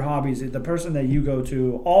whatever your hobbies is, the person that you go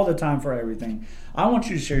to all the time for everything. I want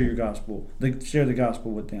you to share your gospel, share the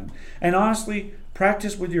gospel with them. And honestly,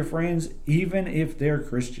 practice with your friends even if they're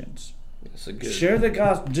Christians. That's a good, share the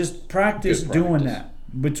gospel. Just practice doing that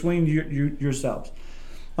between yourselves.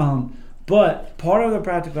 But part of the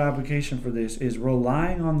practical application for this is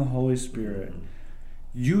relying on the Holy Spirit.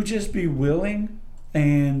 You just be willing,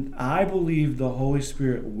 and I believe the Holy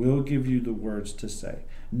Spirit will give you the words to say.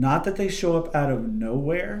 Not that they show up out of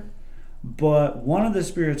nowhere, but one of the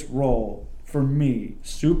Spirit's role, for me,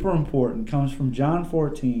 super important, comes from John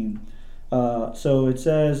 14. So it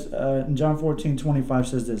says, in John 14:25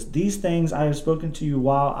 says this, "These things I have spoken to you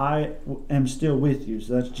while I am still with you."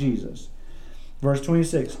 So that's Jesus. Verse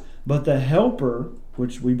 26, "But the Helper,"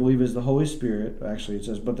 which we believe is the Holy Spirit, actually it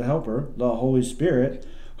says, "But the Helper, the Holy Spirit,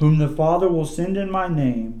 whom the Father will send in my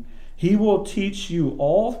name, He will teach you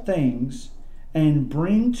all things and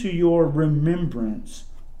bring to your remembrance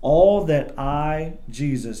all that I,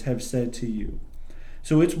 Jesus, have said to you."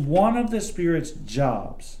 So it's one of the Spirit's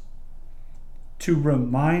jobs to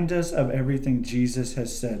remind us of everything Jesus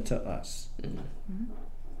has said to us. Mm-hmm.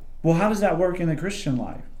 Well, how does that work in the Christian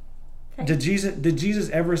life? Did Jesus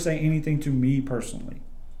ever say anything to me personally?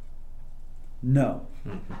 No.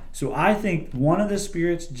 Mm-hmm. So I think one of the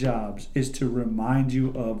Spirit's jobs is to remind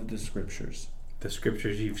you of the Scriptures. The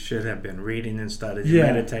Scriptures you should have been reading and studying,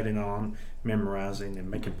 meditating on, memorizing, and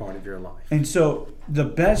making part of your life. And so the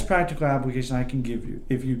best practical application I can give you,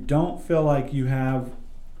 if you don't feel like you have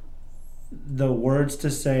the words to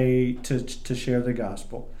say to share the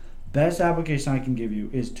gospel, best application I can give you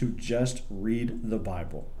is to just read the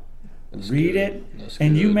Bible. Read it,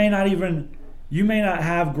 and you may not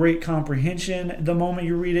have great comprehension the moment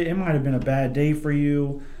you read it. It might have been a bad day for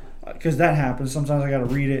you, because that happens. Sometimes I got to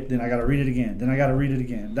read it, then I got to read it again, then I got to read it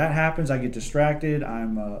again. That happens. I get distracted.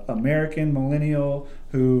 I'm an American millennial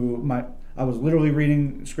I was literally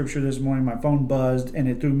reading scripture this morning. My phone buzzed, and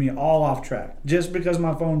it threw me all off track. Just because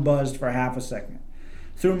my phone buzzed for half a second.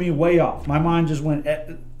 Threw me way off. My mind just went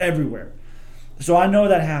everywhere. So I know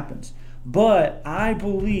that happens. But I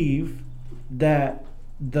believe that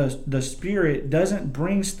the Spirit doesn't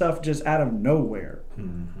bring stuff just out of nowhere.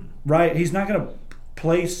 Mm-hmm. Right? He's not going to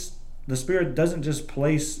the Spirit doesn't just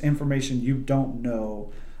place information you don't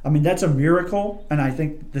know. I mean, that's a miracle, and I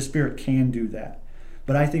think the Spirit can do that.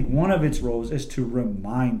 But I think one of its roles is to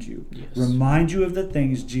remind you. Yes. Remind you of the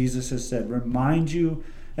things Jesus has said. Remind you,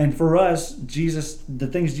 and for us, the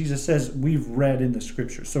things Jesus says we've read in the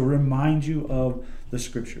Scriptures. So remind you of the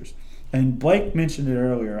Scriptures. And Blake mentioned it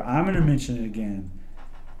earlier. I'm going to mention it again.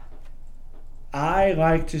 I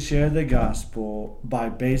like to share the gospel by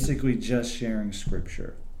basically just sharing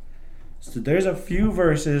Scripture. So there's a few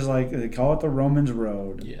verses, like they call it the Romans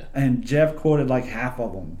Road. Yeah. And Jeff quoted like half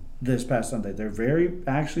of them this past Sunday. They're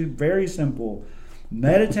actually very simple.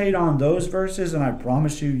 Meditate on those verses, and I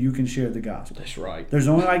promise you can share the gospel. That's right. There's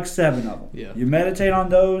only like 7 of them. Yeah. You meditate on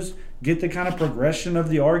those, get the kind of progression of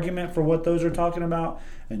the argument for what those are talking about,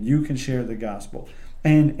 and you can share the gospel.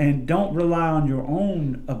 And don't rely on your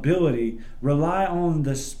own ability. Rely on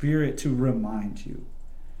the Spirit to remind you.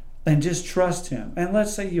 And just trust Him. And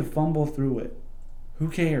let's say you fumble through it. Who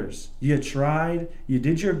cares? You tried, you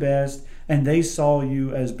did your best, and they saw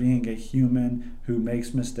you as being a human who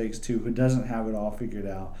makes mistakes too, who doesn't have it all figured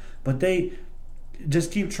out. But they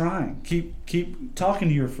just keep trying. Keep talking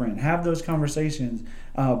to your friend. Have those conversations.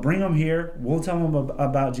 Bring them here. We'll tell them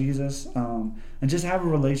about Jesus, and just have a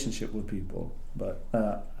relationship with people. But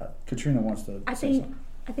Katrina wants to say something.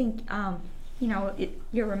 I think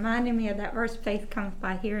you're reminding me of that verse, faith comes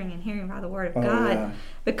by hearing and hearing by the word of God. Yeah.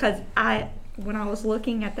 Because when I was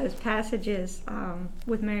looking at those passages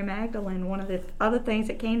with Mary Magdalene, one of the other things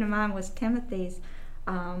that came to mind was Timothy's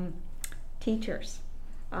teachers.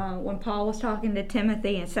 When Paul was talking to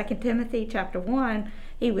Timothy in 2 Timothy chapter 1,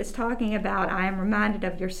 he was talking about, I am reminded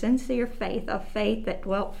of your sincere faith, of faith that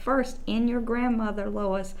dwelt first in your grandmother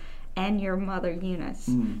Lois and your mother Eunice,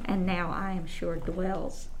 and now I am sure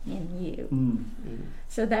dwells in you.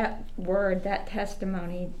 So that word, that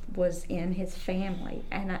testimony was in his family.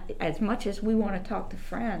 And as much as we want to talk to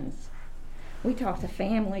friends, we talk to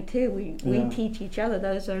family too. We teach each other.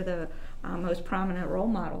 Those are the most prominent role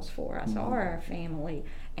models for us, are our family.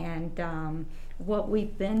 And what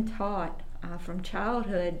we've been taught from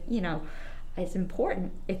childhood, is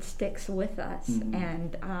important. It sticks with us.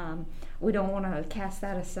 And we don't want to cast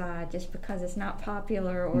that aside just because it's not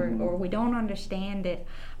popular or we don't understand it,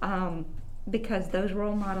 because those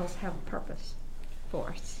role models have a purpose for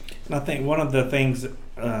us. And I think one of the things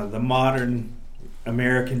the modern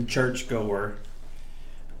American churchgoer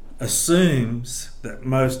assumes that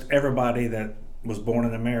most everybody that was born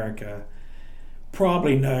in America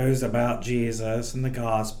probably knows about Jesus and the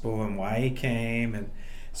gospel and why he came, and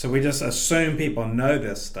so we just assume people know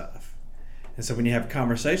this stuff. And so when you have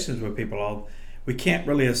conversations with people, we can't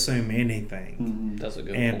really assume anything. That's a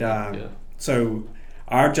good point. So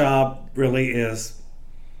our job really is,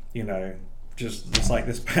 just like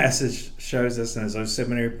this passage shows us, and as those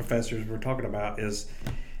seminary professors were talking about, is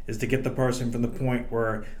to get the person from the point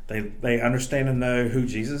where they understand and know who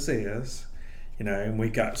Jesus is, and we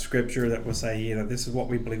got scripture that will say, this is what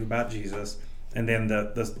we believe about Jesus, and then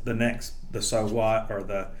the next, the so what, or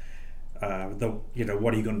the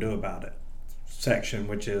what are you going to do about it section,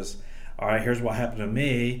 which is, all right, here's what happened to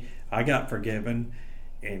me. I got forgiven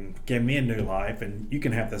and gave me a new life, and you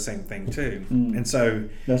can have the same thing too. And so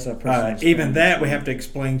that's even that we have to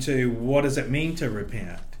explain to, what does it mean to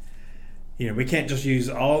repent? We can't just use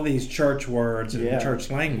all these church words and church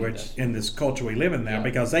language in this culture we live in now,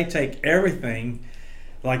 because they take everything,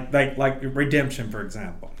 like redemption, for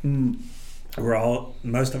example.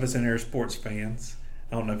 Most of us in here are sports fans.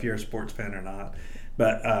 I don't know if you're a sports fan or not,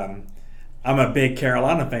 but I'm a big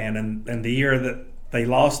Carolina fan, and the year that they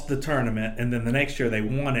lost the tournament, and then the next year they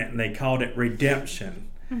won it, and they called it redemption.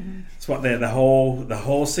 It's what the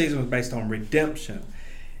whole season was based on, redemption,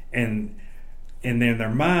 and in their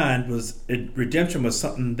mind redemption was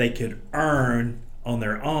something they could earn on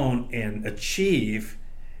their own and achieve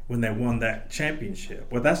when they won that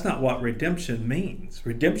championship. Well, that's not what redemption means.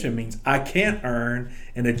 Redemption means I can't earn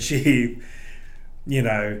and achieve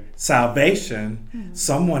salvation.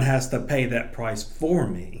 Someone has to pay that price for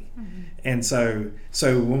me. And so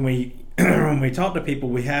when we when we talk to people,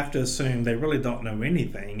 we have to assume they really don't know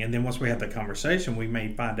anything, and then once we have the conversation, we may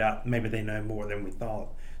find out maybe they know more than we thought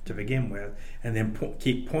to begin with, and then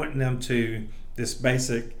keep pointing them to this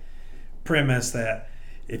basic premise that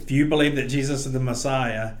if you believe that Jesus is the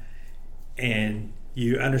Messiah and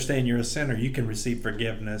you understand you're a sinner, you can receive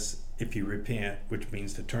forgiveness if you repent, which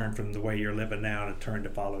means to turn from the way you're living now and turn to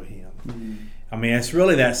follow him. I mean, it's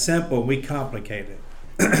really that simple. We complicate it.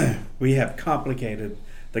 We have complicated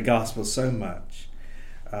the gospel so much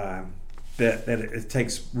that it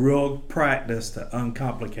takes real practice to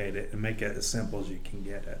uncomplicate it and make it as simple as you can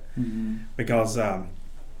get it. Because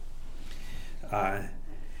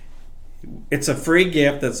it's a free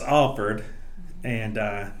gift that's offered, and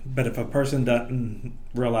but if a person doesn't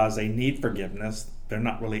realize they need forgiveness, they're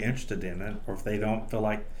not really interested in it, or if they don't feel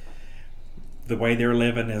like the way they're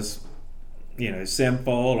living is,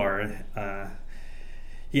 sinful, or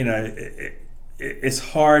it's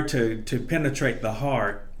hard to penetrate the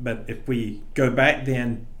heart. But if we go back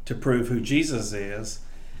then to prove who Jesus is,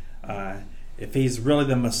 if he's really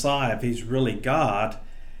the Messiah, if he's really God,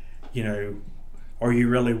 are you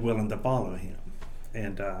really willing to follow him?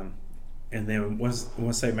 And then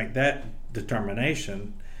once they make that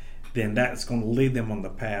determination, then that's going to lead them on the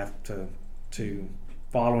path to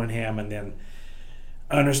following him, and then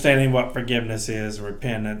understanding what forgiveness is,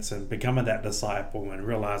 repentance, and becoming that disciple, and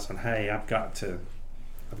realizing, hey, I've got to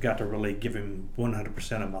really give him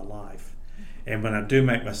 100% of my life. And when I do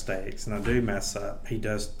make mistakes and I do mess up, he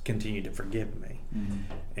does continue to forgive me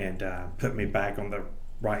and put me back on the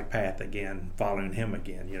right path again, following him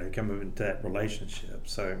again, coming into that relationship.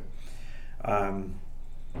 So,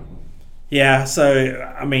 it's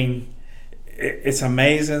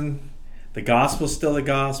amazing. The gospel's still the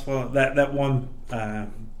gospel. That one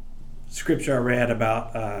scripture I read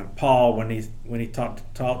about Paul when he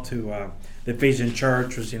talked to the Ephesian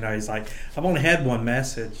church was, he's like, I've only had one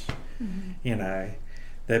message,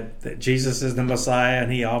 that Jesus is the Messiah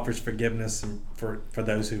and he offers forgiveness for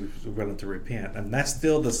those who are willing to repent. And that's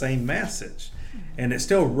still the same message. And it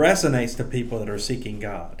still resonates to people that are seeking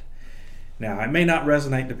God. Now, it may not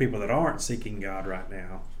resonate to people that aren't seeking God right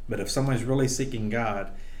now, but if someone's really seeking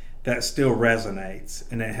God, that still resonates,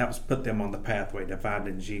 and it helps put them on the pathway to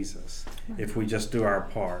finding Jesus. If we just do our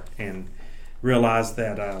part and realize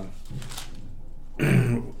that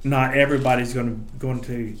not everybody's going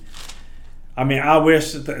to. I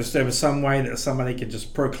wish that there was some way that somebody could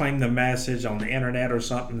just proclaim the message on the internet or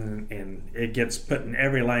something, and it gets put in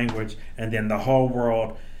every language, and then the whole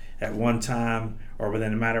world at one time or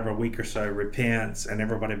within a matter of a week or so repents, and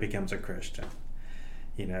everybody becomes a Christian.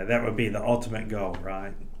 That would be the ultimate goal,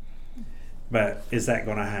 right? But is that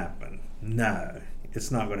going to happen? No,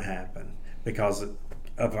 it's not going to happen because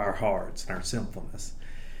of our hearts and our sinfulness.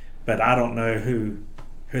 But I don't know who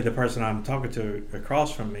the person I'm talking to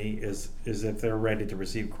across from me is if they're ready to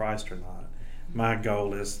receive Christ or not. My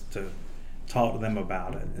goal is to talk to them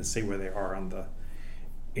about it and see where they are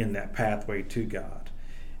in that pathway to God.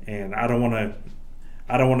 And I don't want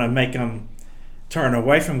to make them turn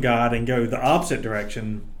away from God and go the opposite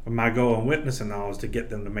direction. My goal in witnessing all is to get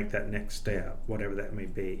them to make that next step, whatever that may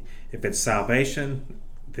be. If it's salvation,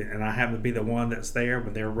 and I happen to be the one that's there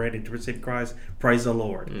when they're ready to receive Christ, praise the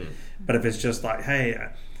Lord. But if it's just like, hey,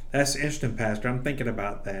 that's interesting, Pastor, I'm thinking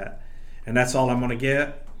about that, and that's all I'm going to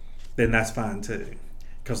get, then that's fine too.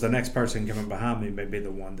 Because the next person coming behind me may be the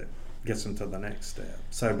one that gets them to the next step.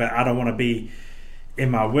 So, but I don't want to be, in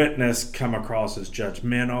my witness, come across as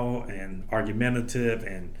judgmental and argumentative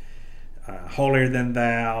and holier than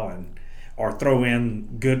thou, or throw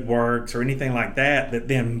in good works or anything like that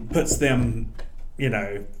then puts them,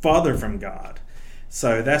 farther from God.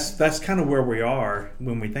 So that's kind of where we are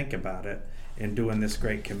when we think about it and doing this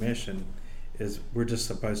Great Commission. Is we're just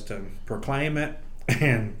supposed to proclaim it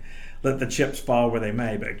and let the chips fall where they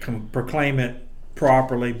may, but proclaim it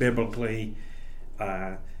properly, biblically,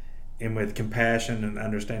 and with compassion and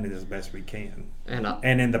understanding as best we can.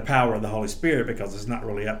 And in the power of the Holy Spirit, because it's not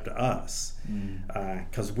really up to us.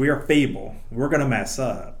 Because we're feeble. We're going to mess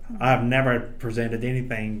up. I've never presented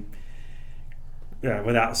anything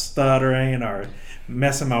without stuttering or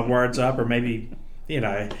messing my words up, or maybe,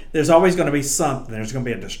 there's always going to be something. There's going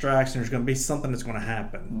to be a distraction. There's going to be something that's going to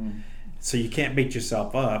happen. So you can't beat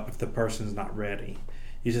yourself up if the person's not ready.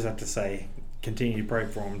 You just have to continue to pray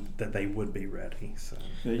for them that they would be ready. So.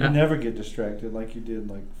 Yeah, you never get distracted like you did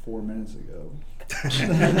 4 minutes ago.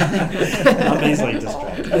 I'm easily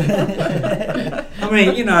distracted.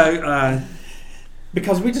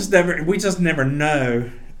 Because we just never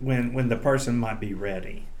know when the person might be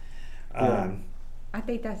ready. I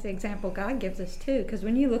think that's the example God gives us too. Because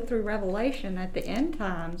when you look through Revelation at the end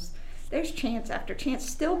times, there's chance after chance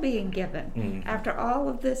still being given. After all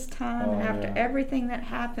of this time, and after everything that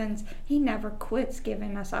happens, he never quits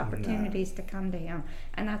giving us opportunities to come to him.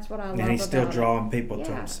 And that's what I love about it. And he's still drawing people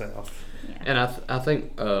to himself. Yeah. And I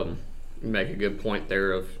think you make a good point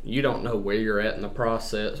there of you don't know where you're at in the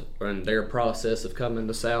process, or in their process of coming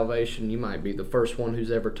to salvation. You might be the first one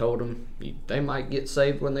who's ever told them. They might get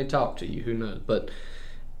saved when they talk to you. Who knows? But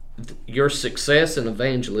your success in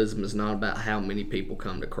evangelism is not about how many people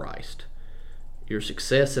come to Christ. Your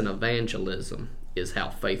success in evangelism is how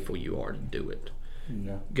faithful you are to do it.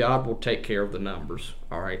 Yeah. God will take care of the numbers.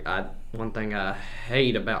 All right. One thing I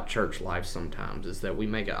hate about church life sometimes is that we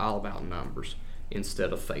make it all about numbers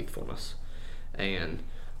instead of faithfulness. And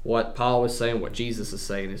what Paul is saying, what Jesus is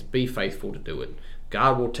saying, is be faithful to do it.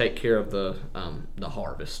 God will take care of the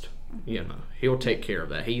harvest. He'll take care of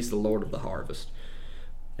that. He's the Lord of the harvest,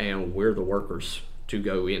 and we're the workers to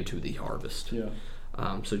go into the harvest. Yeah.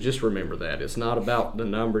 So just remember that it's not about the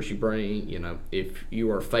numbers you bring. If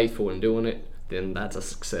you are faithful in doing it, then that's a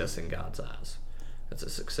success in God's eyes. That's a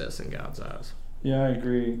success in God's eyes. Yeah, I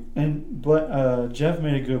agree. But Jeff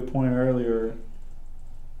made a good point earlier.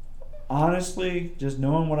 Honestly, just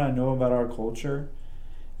knowing what I know about our culture,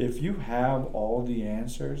 if you have all the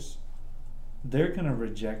answers, they're gonna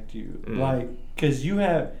reject you. Like, cause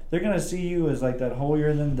they're gonna see you as like that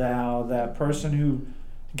holier than thou, that person who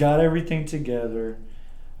got everything together,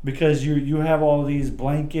 because you have all these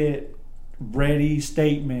blanket ready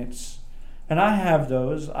statements, and I have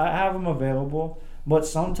those. I have them available. But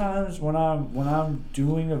sometimes when I'm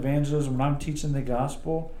doing evangelism, when I'm teaching the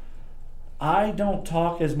gospel, I don't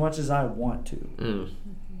talk as much as I want to,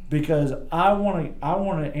 because I want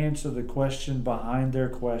to answer the question behind their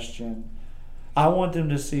question. I want them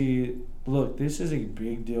to see, look, this is a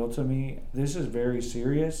big deal to me. This is very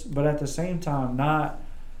serious, but at the same time, not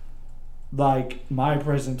like my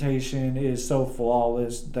presentation is so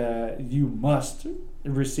flawless that you must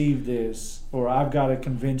receive this or I've got to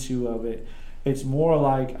convince you of it. It's more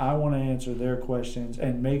like I want to answer their questions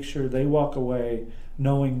and make sure they walk away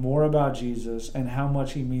knowing more about Jesus and how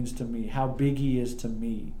much he means to me, how big he is to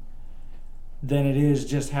me, than it is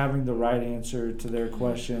just having the right answer to their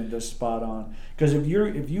question that's spot on. Because if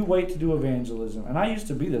you wait to do evangelism, and I used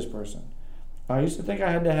to be this person, I used to think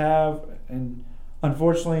I had to have, and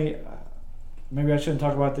unfortunately, maybe I shouldn't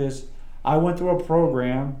talk about this, I went through a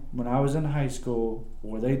program when I was in high school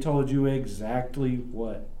where they told you exactly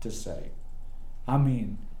what to say. I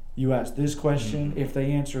mean, you ask this question, if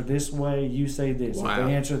they answer this way, you say this. Wow. If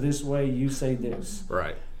they answer this way, you say this.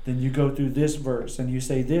 Right. Then you go through this verse and you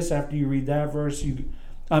say this after you read that verse.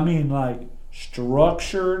 Like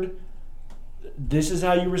structured. This is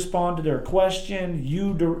how you respond to their question.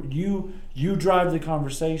 You drive the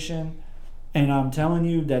conversation, and I'm telling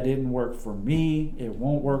you that didn't work for me. It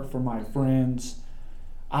won't work for my friends.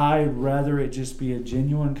 I'd rather it just be a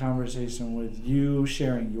genuine conversation with you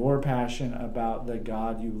sharing your passion about the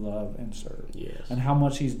God you love and serve. Yes. And how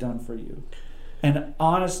much he's done for you. And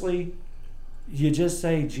honestly, you just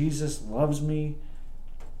say Jesus loves me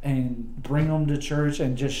and bring them to church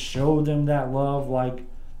and just show them that love. Like,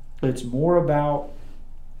 it's more about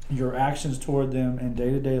your actions toward them in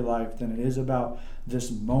day-to-day life than it is about this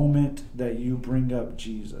moment that you bring up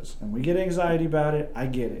Jesus. And we get anxiety about it. I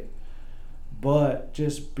get it. But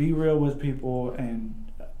just be real with people and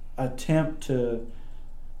attempt to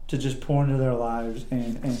just pour into their lives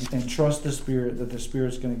and trust the Spirit, that the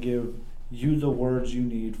Spirit's going to give you the words you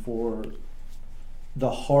need for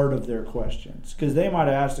the heart of their questions. Because they might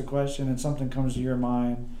have asked a question and something comes to your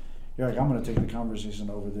mind. You're like, I'm going to take the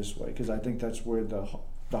conversation over this way because I think that's where the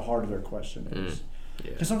heart of their question is.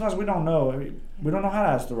 Yeah. Because sometimes we don't know. We don't know how to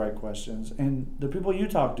ask the right questions. And the people you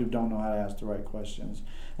talk to don't know how to ask the right questions.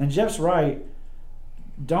 And Jeff's right.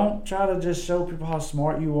 Don't try to just show people how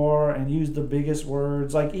smart you are and use the biggest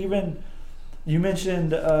words. Like, even you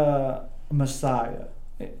mentioned Messiah.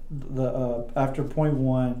 After point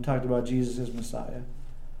 1, talked about Jesus as Messiah.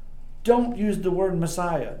 Don't use the word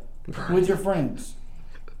Messiah with your friends.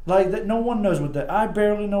 Like, that, no one knows what that. I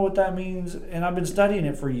barely know what that means, and I've been studying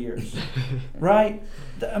it for years. Right?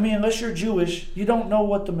 I mean, unless you're Jewish, you don't know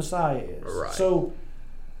what the Messiah is. Right. So,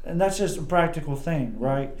 and that's just a practical thing,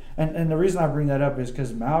 right? And the reason I bring that up is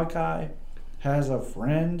because Malachi has a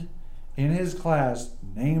friend in his class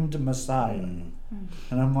named Messiah.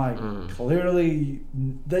 And I'm like, clearly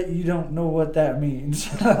that you don't know what that means.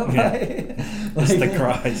 It's the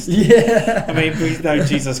Christ. Yeah. I mean, we know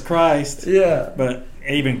Jesus Christ. Yeah. But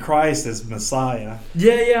even Christ is Messiah.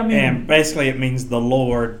 Yeah, I mean. And basically it means the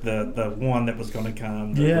Lord, the one that was going to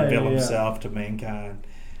come to reveal himself to mankind.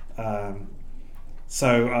 And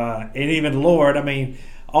even Lord, I mean,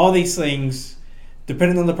 all these things,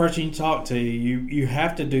 depending on the person you talk to, you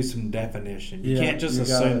have to do some definition. You can't just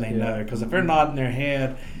assume they know. Because if they're nodding their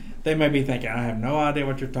head, they may be thinking, I have no idea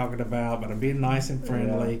what you're talking about, but I'm being nice and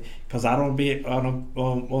friendly because I don't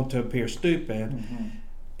want to appear stupid.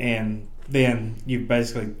 And then you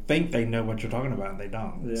basically think they know what you're talking about, and they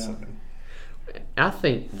don't. Yeah. So. I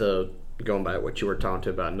think going back to what you were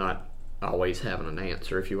talking about, not always having an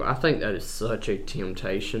answer, if you will, I think that is such a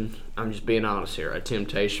temptation. I'm just being honest here, a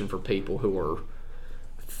temptation for people who are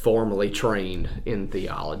formally trained in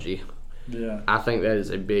theology. Yeah. I think that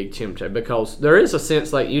is a big temptation because there is a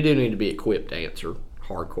sense like you do need to be equipped to answer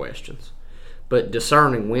hard questions. But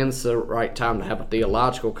discerning when's the right time to have a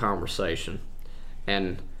theological conversation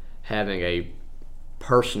and having a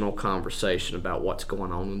personal conversation about what's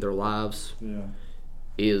going on in their lives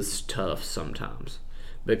is tough sometimes.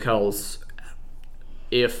 Because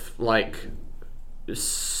if, like,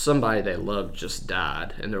 somebody they love just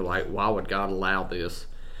died and they're like, why would God allow this?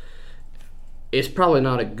 it's probably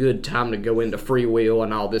not a good time to go into free will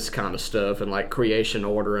and all this kind of stuff and like creation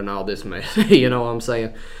order and all this mess. You know what I'm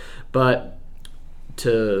saying? But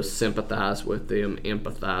to sympathize with them,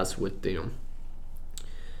 empathize with them,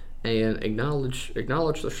 and acknowledge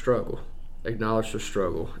their struggle. Acknowledge their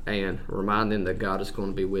struggle and remind them that God is going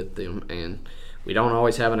to be with them. And we don't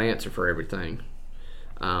always have an answer for everything.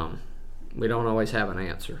 We don't always have an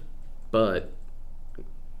answer, but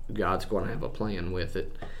God's going to have a plan with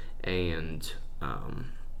it. And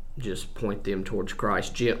just point them towards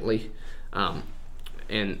Christ gently.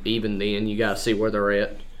 And even then, you got to see where they're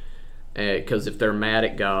at. Because if they're mad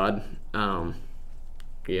at God,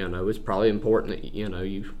 it's probably important that,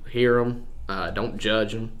 you hear them, don't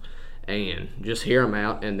judge them, and just hear them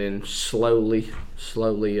out, and then slowly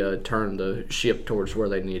turn the ship towards where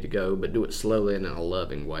they need to go, but do it slowly and in a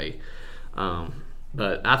loving way.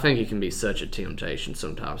 But I think it can be such a temptation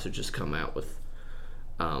sometimes to just come out with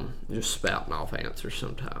just spouting off answers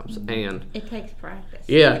sometimes. And it takes practice.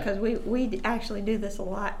 Yeah. Because we actually do this a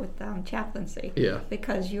lot with chaplaincy. Yeah.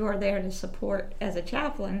 Because you are there to support, as a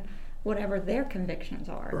chaplain, whatever their convictions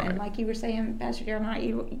are. Right. And like you were saying, Pastor Jeremiah,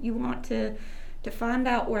 you want to find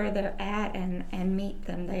out where they're at and meet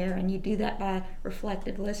them there. And you do that by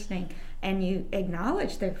reflective listening. And you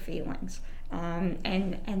acknowledge their feelings. And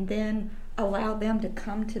then allow them to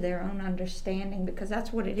come to their own understanding, because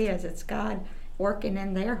that's what it is. It's God working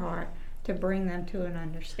in their heart to bring them to an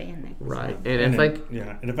understanding. Right. So.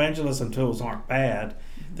 And evangelism tools aren't bad.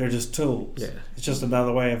 They're just tools. Yeah. It's just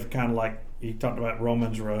another way of kind of like you talked about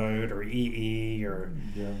Romans Road or EE or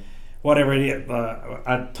whatever it is.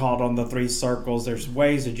 I taught on the 3 circles. There's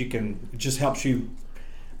ways that you can, it just helps you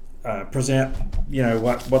present,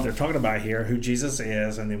 what they're talking about here, who Jesus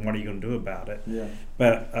is, and then what are you going to do about it. Yeah.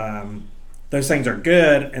 But those things are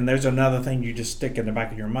good, and there's another thing you just stick in the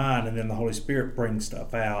back of your mind, and then the Holy Spirit brings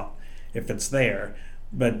stuff out if it's there.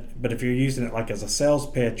 But if you're using it like as a sales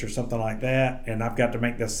pitch or something like that, and I've got to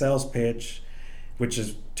make this sales pitch, which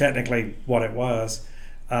is technically what it was,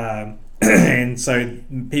 and so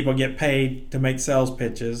people get paid to make sales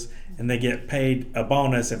pitches, and they get paid a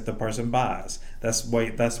bonus if the person buys. That's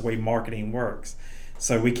the way marketing works.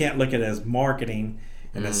 So we can't look at it as marketing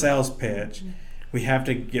and a sales pitch. We have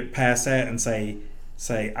to get past that and say,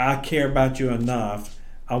 I care about you enough.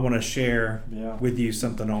 I want to share with you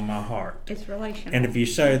something on my heart. It's relational. And if you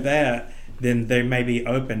show that, then they may be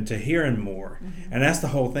open to hearing more. Mm-hmm. And that's the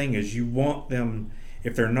whole thing, is you want them,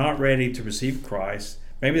 if they're not ready to receive Christ,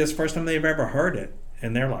 maybe that's the first time they've ever heard it,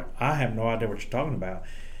 and they're like, I have no idea what you're talking about.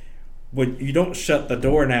 Well, you don't shut the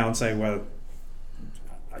door now and say, well,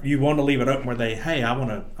 you want to leave it open where they, hey, I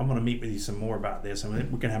want to meet with you some more about this,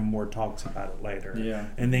 and we can have more talks about it later. Yeah.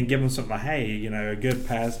 And then give them something like, hey, a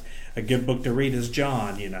good book to read is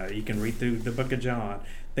John. You can read through the book of John,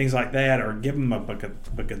 things like that, or give them a book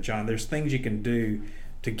of John. There's things you can do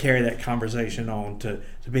to carry that conversation on to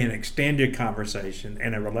be an extended conversation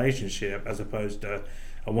and a relationship, as opposed to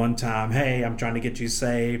a one-time, hey, I'm trying to get you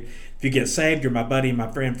saved. If you get saved, you're my buddy,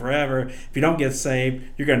 my friend forever. If you don't get saved,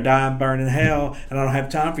 you're going to die and burn in hell, and I don't have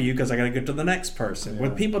time for you because I got to go to the next person. Yeah.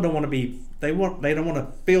 Well, people don't want to be, they don't want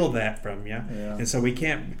to feel that from you, Yeah. and so we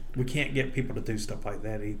can't get people to do stuff like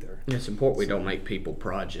that either. It's important we don't make people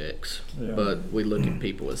projects, but we look at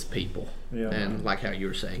people as people. Yeah. And like how you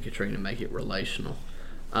were saying, Katrina, make it relational.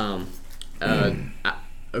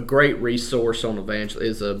 A great resource on evangelism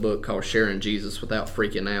is a book called Sharing Jesus Without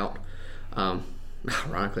Freaking Out.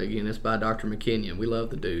 Ironically, again, it's by Dr. McKinnon. We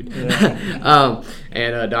love the dude. Yeah.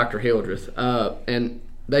 And Dr. Hildreth. And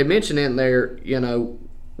they mention in there,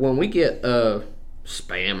 when we get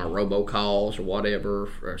spam or robocalls or whatever,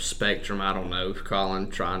 or Spectrum, I don't know, calling,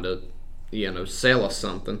 trying to, sell us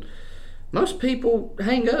something, most people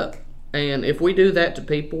hang up. And if we do that to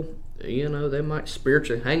people, they might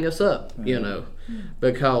spiritually hang us up,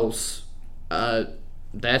 because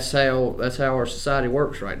that's how our society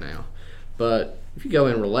works right now. But if you go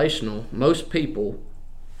in relational, most people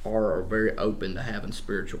are very open to having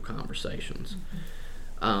spiritual conversations.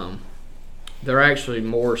 They're actually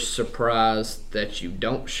more surprised that you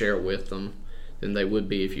don't share with them than they would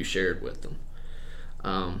be if you shared with them.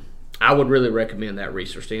 I would really recommend that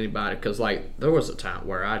resource to anybody, because there was a time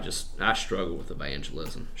where I struggled with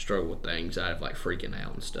evangelism, struggled with the anxiety of freaking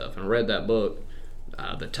out and stuff, and I read that book.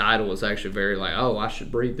 The title was actually very I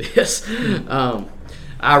should read this.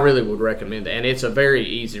 I really would recommend it, and it's a very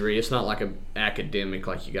easy read. It's not like an academic,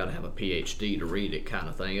 you got to have a PhD to read it kind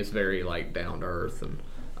of thing. It's very down to earth, and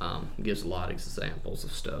gives a lot of examples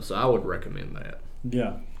of stuff. So I would recommend that.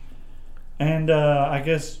 Yeah. And I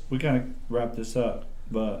guess we kind of wrap this up,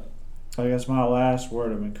 but I guess my last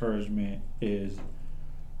word of encouragement is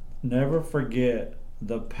never forget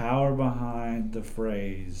the power behind the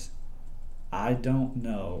phrase, "I don't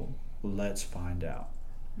know, let's find out."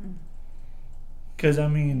 Because, I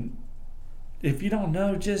mean, if you don't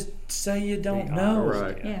know, just say you don't know.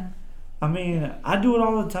 Right. Yeah. I mean, I do it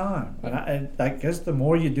all the time. And I guess the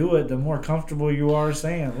more you do it, the more comfortable you are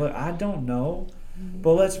saying, "Look, I don't know,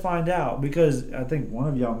 but let's find out." Because I think one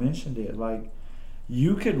of y'all mentioned it. Like,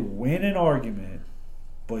 you could win an argument,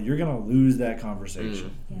 but you're going to lose that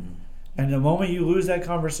conversation. Yeah. And the moment you lose that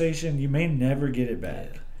conversation, you may never get it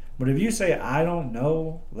back. But if you say, "I don't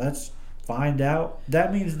know, let's find out,"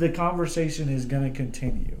 that means the conversation is going to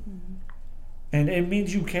continue. And it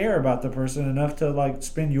means you care about the person enough to like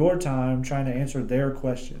spend your time trying to answer their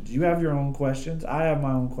questions. You have your own questions. I have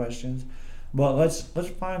my own questions. But let's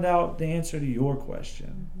find out the answer to your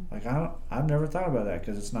question. Like, I've never thought about that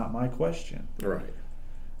because it's not my question. Right.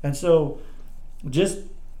 And so just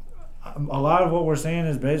a lot of what we're saying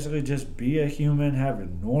is basically just be a human,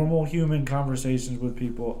 having normal human conversations with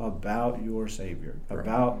people about your Savior,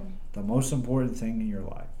 about the most important thing in your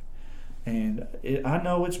life. And I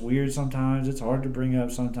know it's weird sometimes. It's hard to bring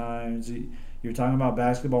up sometimes. You're talking about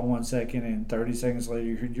basketball 1 second, and 30 seconds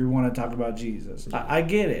later you want to talk about Jesus. I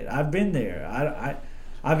get it. I've been there.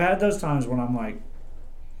 I've had those times when I'm like,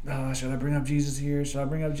 "Oh, should I bring up Jesus here? Should I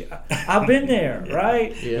bring up Jesus?" I've been there,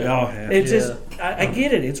 right? Yeah. It's just, I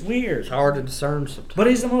get it. It's weird. It's hard to discern sometimes. But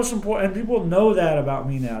he's the most important. And people know that about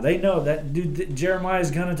me now. They know that dude, Jeremiah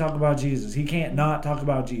is going to talk about Jesus. He can't not talk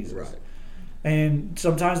about Jesus. Right. And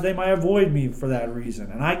sometimes they might avoid me for that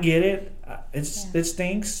reason. And I get it. It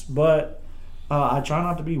stinks, but I try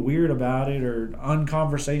not to be weird about it or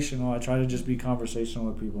unconversational. I try to just be conversational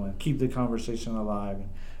with people and keep the conversation alive and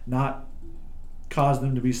not cause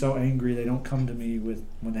them to be so angry they don't come to me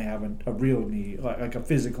when they have a real need, like a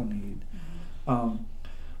physical need.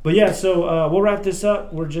 But yeah, so we'll wrap this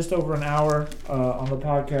up. We're just over an hour on the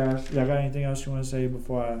podcast. Y'all got anything else you want to say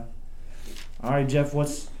before I... All right, Jeff,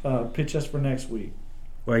 what's pitch us for next week?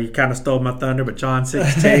 Well, you kind of stole my thunder, but John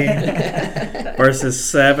 16, verses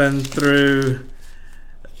 7 through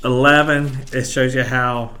 11, it shows you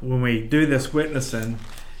how when we do this witnessing,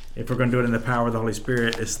 if we're going to do it in the power of the Holy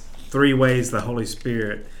Spirit, it's 3 ways the Holy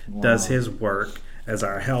Spirit does his work as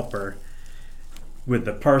our helper with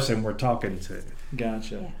the person we're talking to.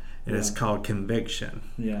 Gotcha. Yeah. And it's called conviction.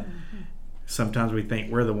 Yeah. Sometimes we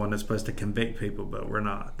think we're the one that's supposed to convict people, but we're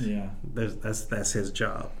not. Yeah. That's his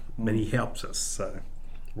job. But he helps us. So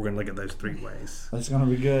we're going to look at those 3 ways. That's going to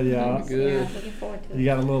be good, y'all. Good. Yeah, looking forward to it. You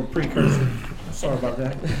got a little precursor. Sorry about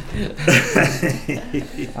that.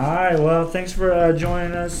 All right. Well, thanks for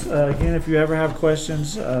joining us. Again, if you ever have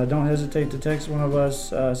questions, don't hesitate to text one of us.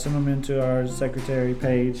 Send them into our secretary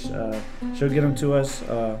page. She'll get them to us.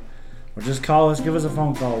 Or just call us. Give us a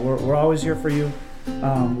phone call. We're always here for you.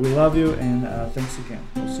 We love you, and thanks again.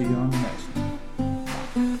 We'll see you on the next one.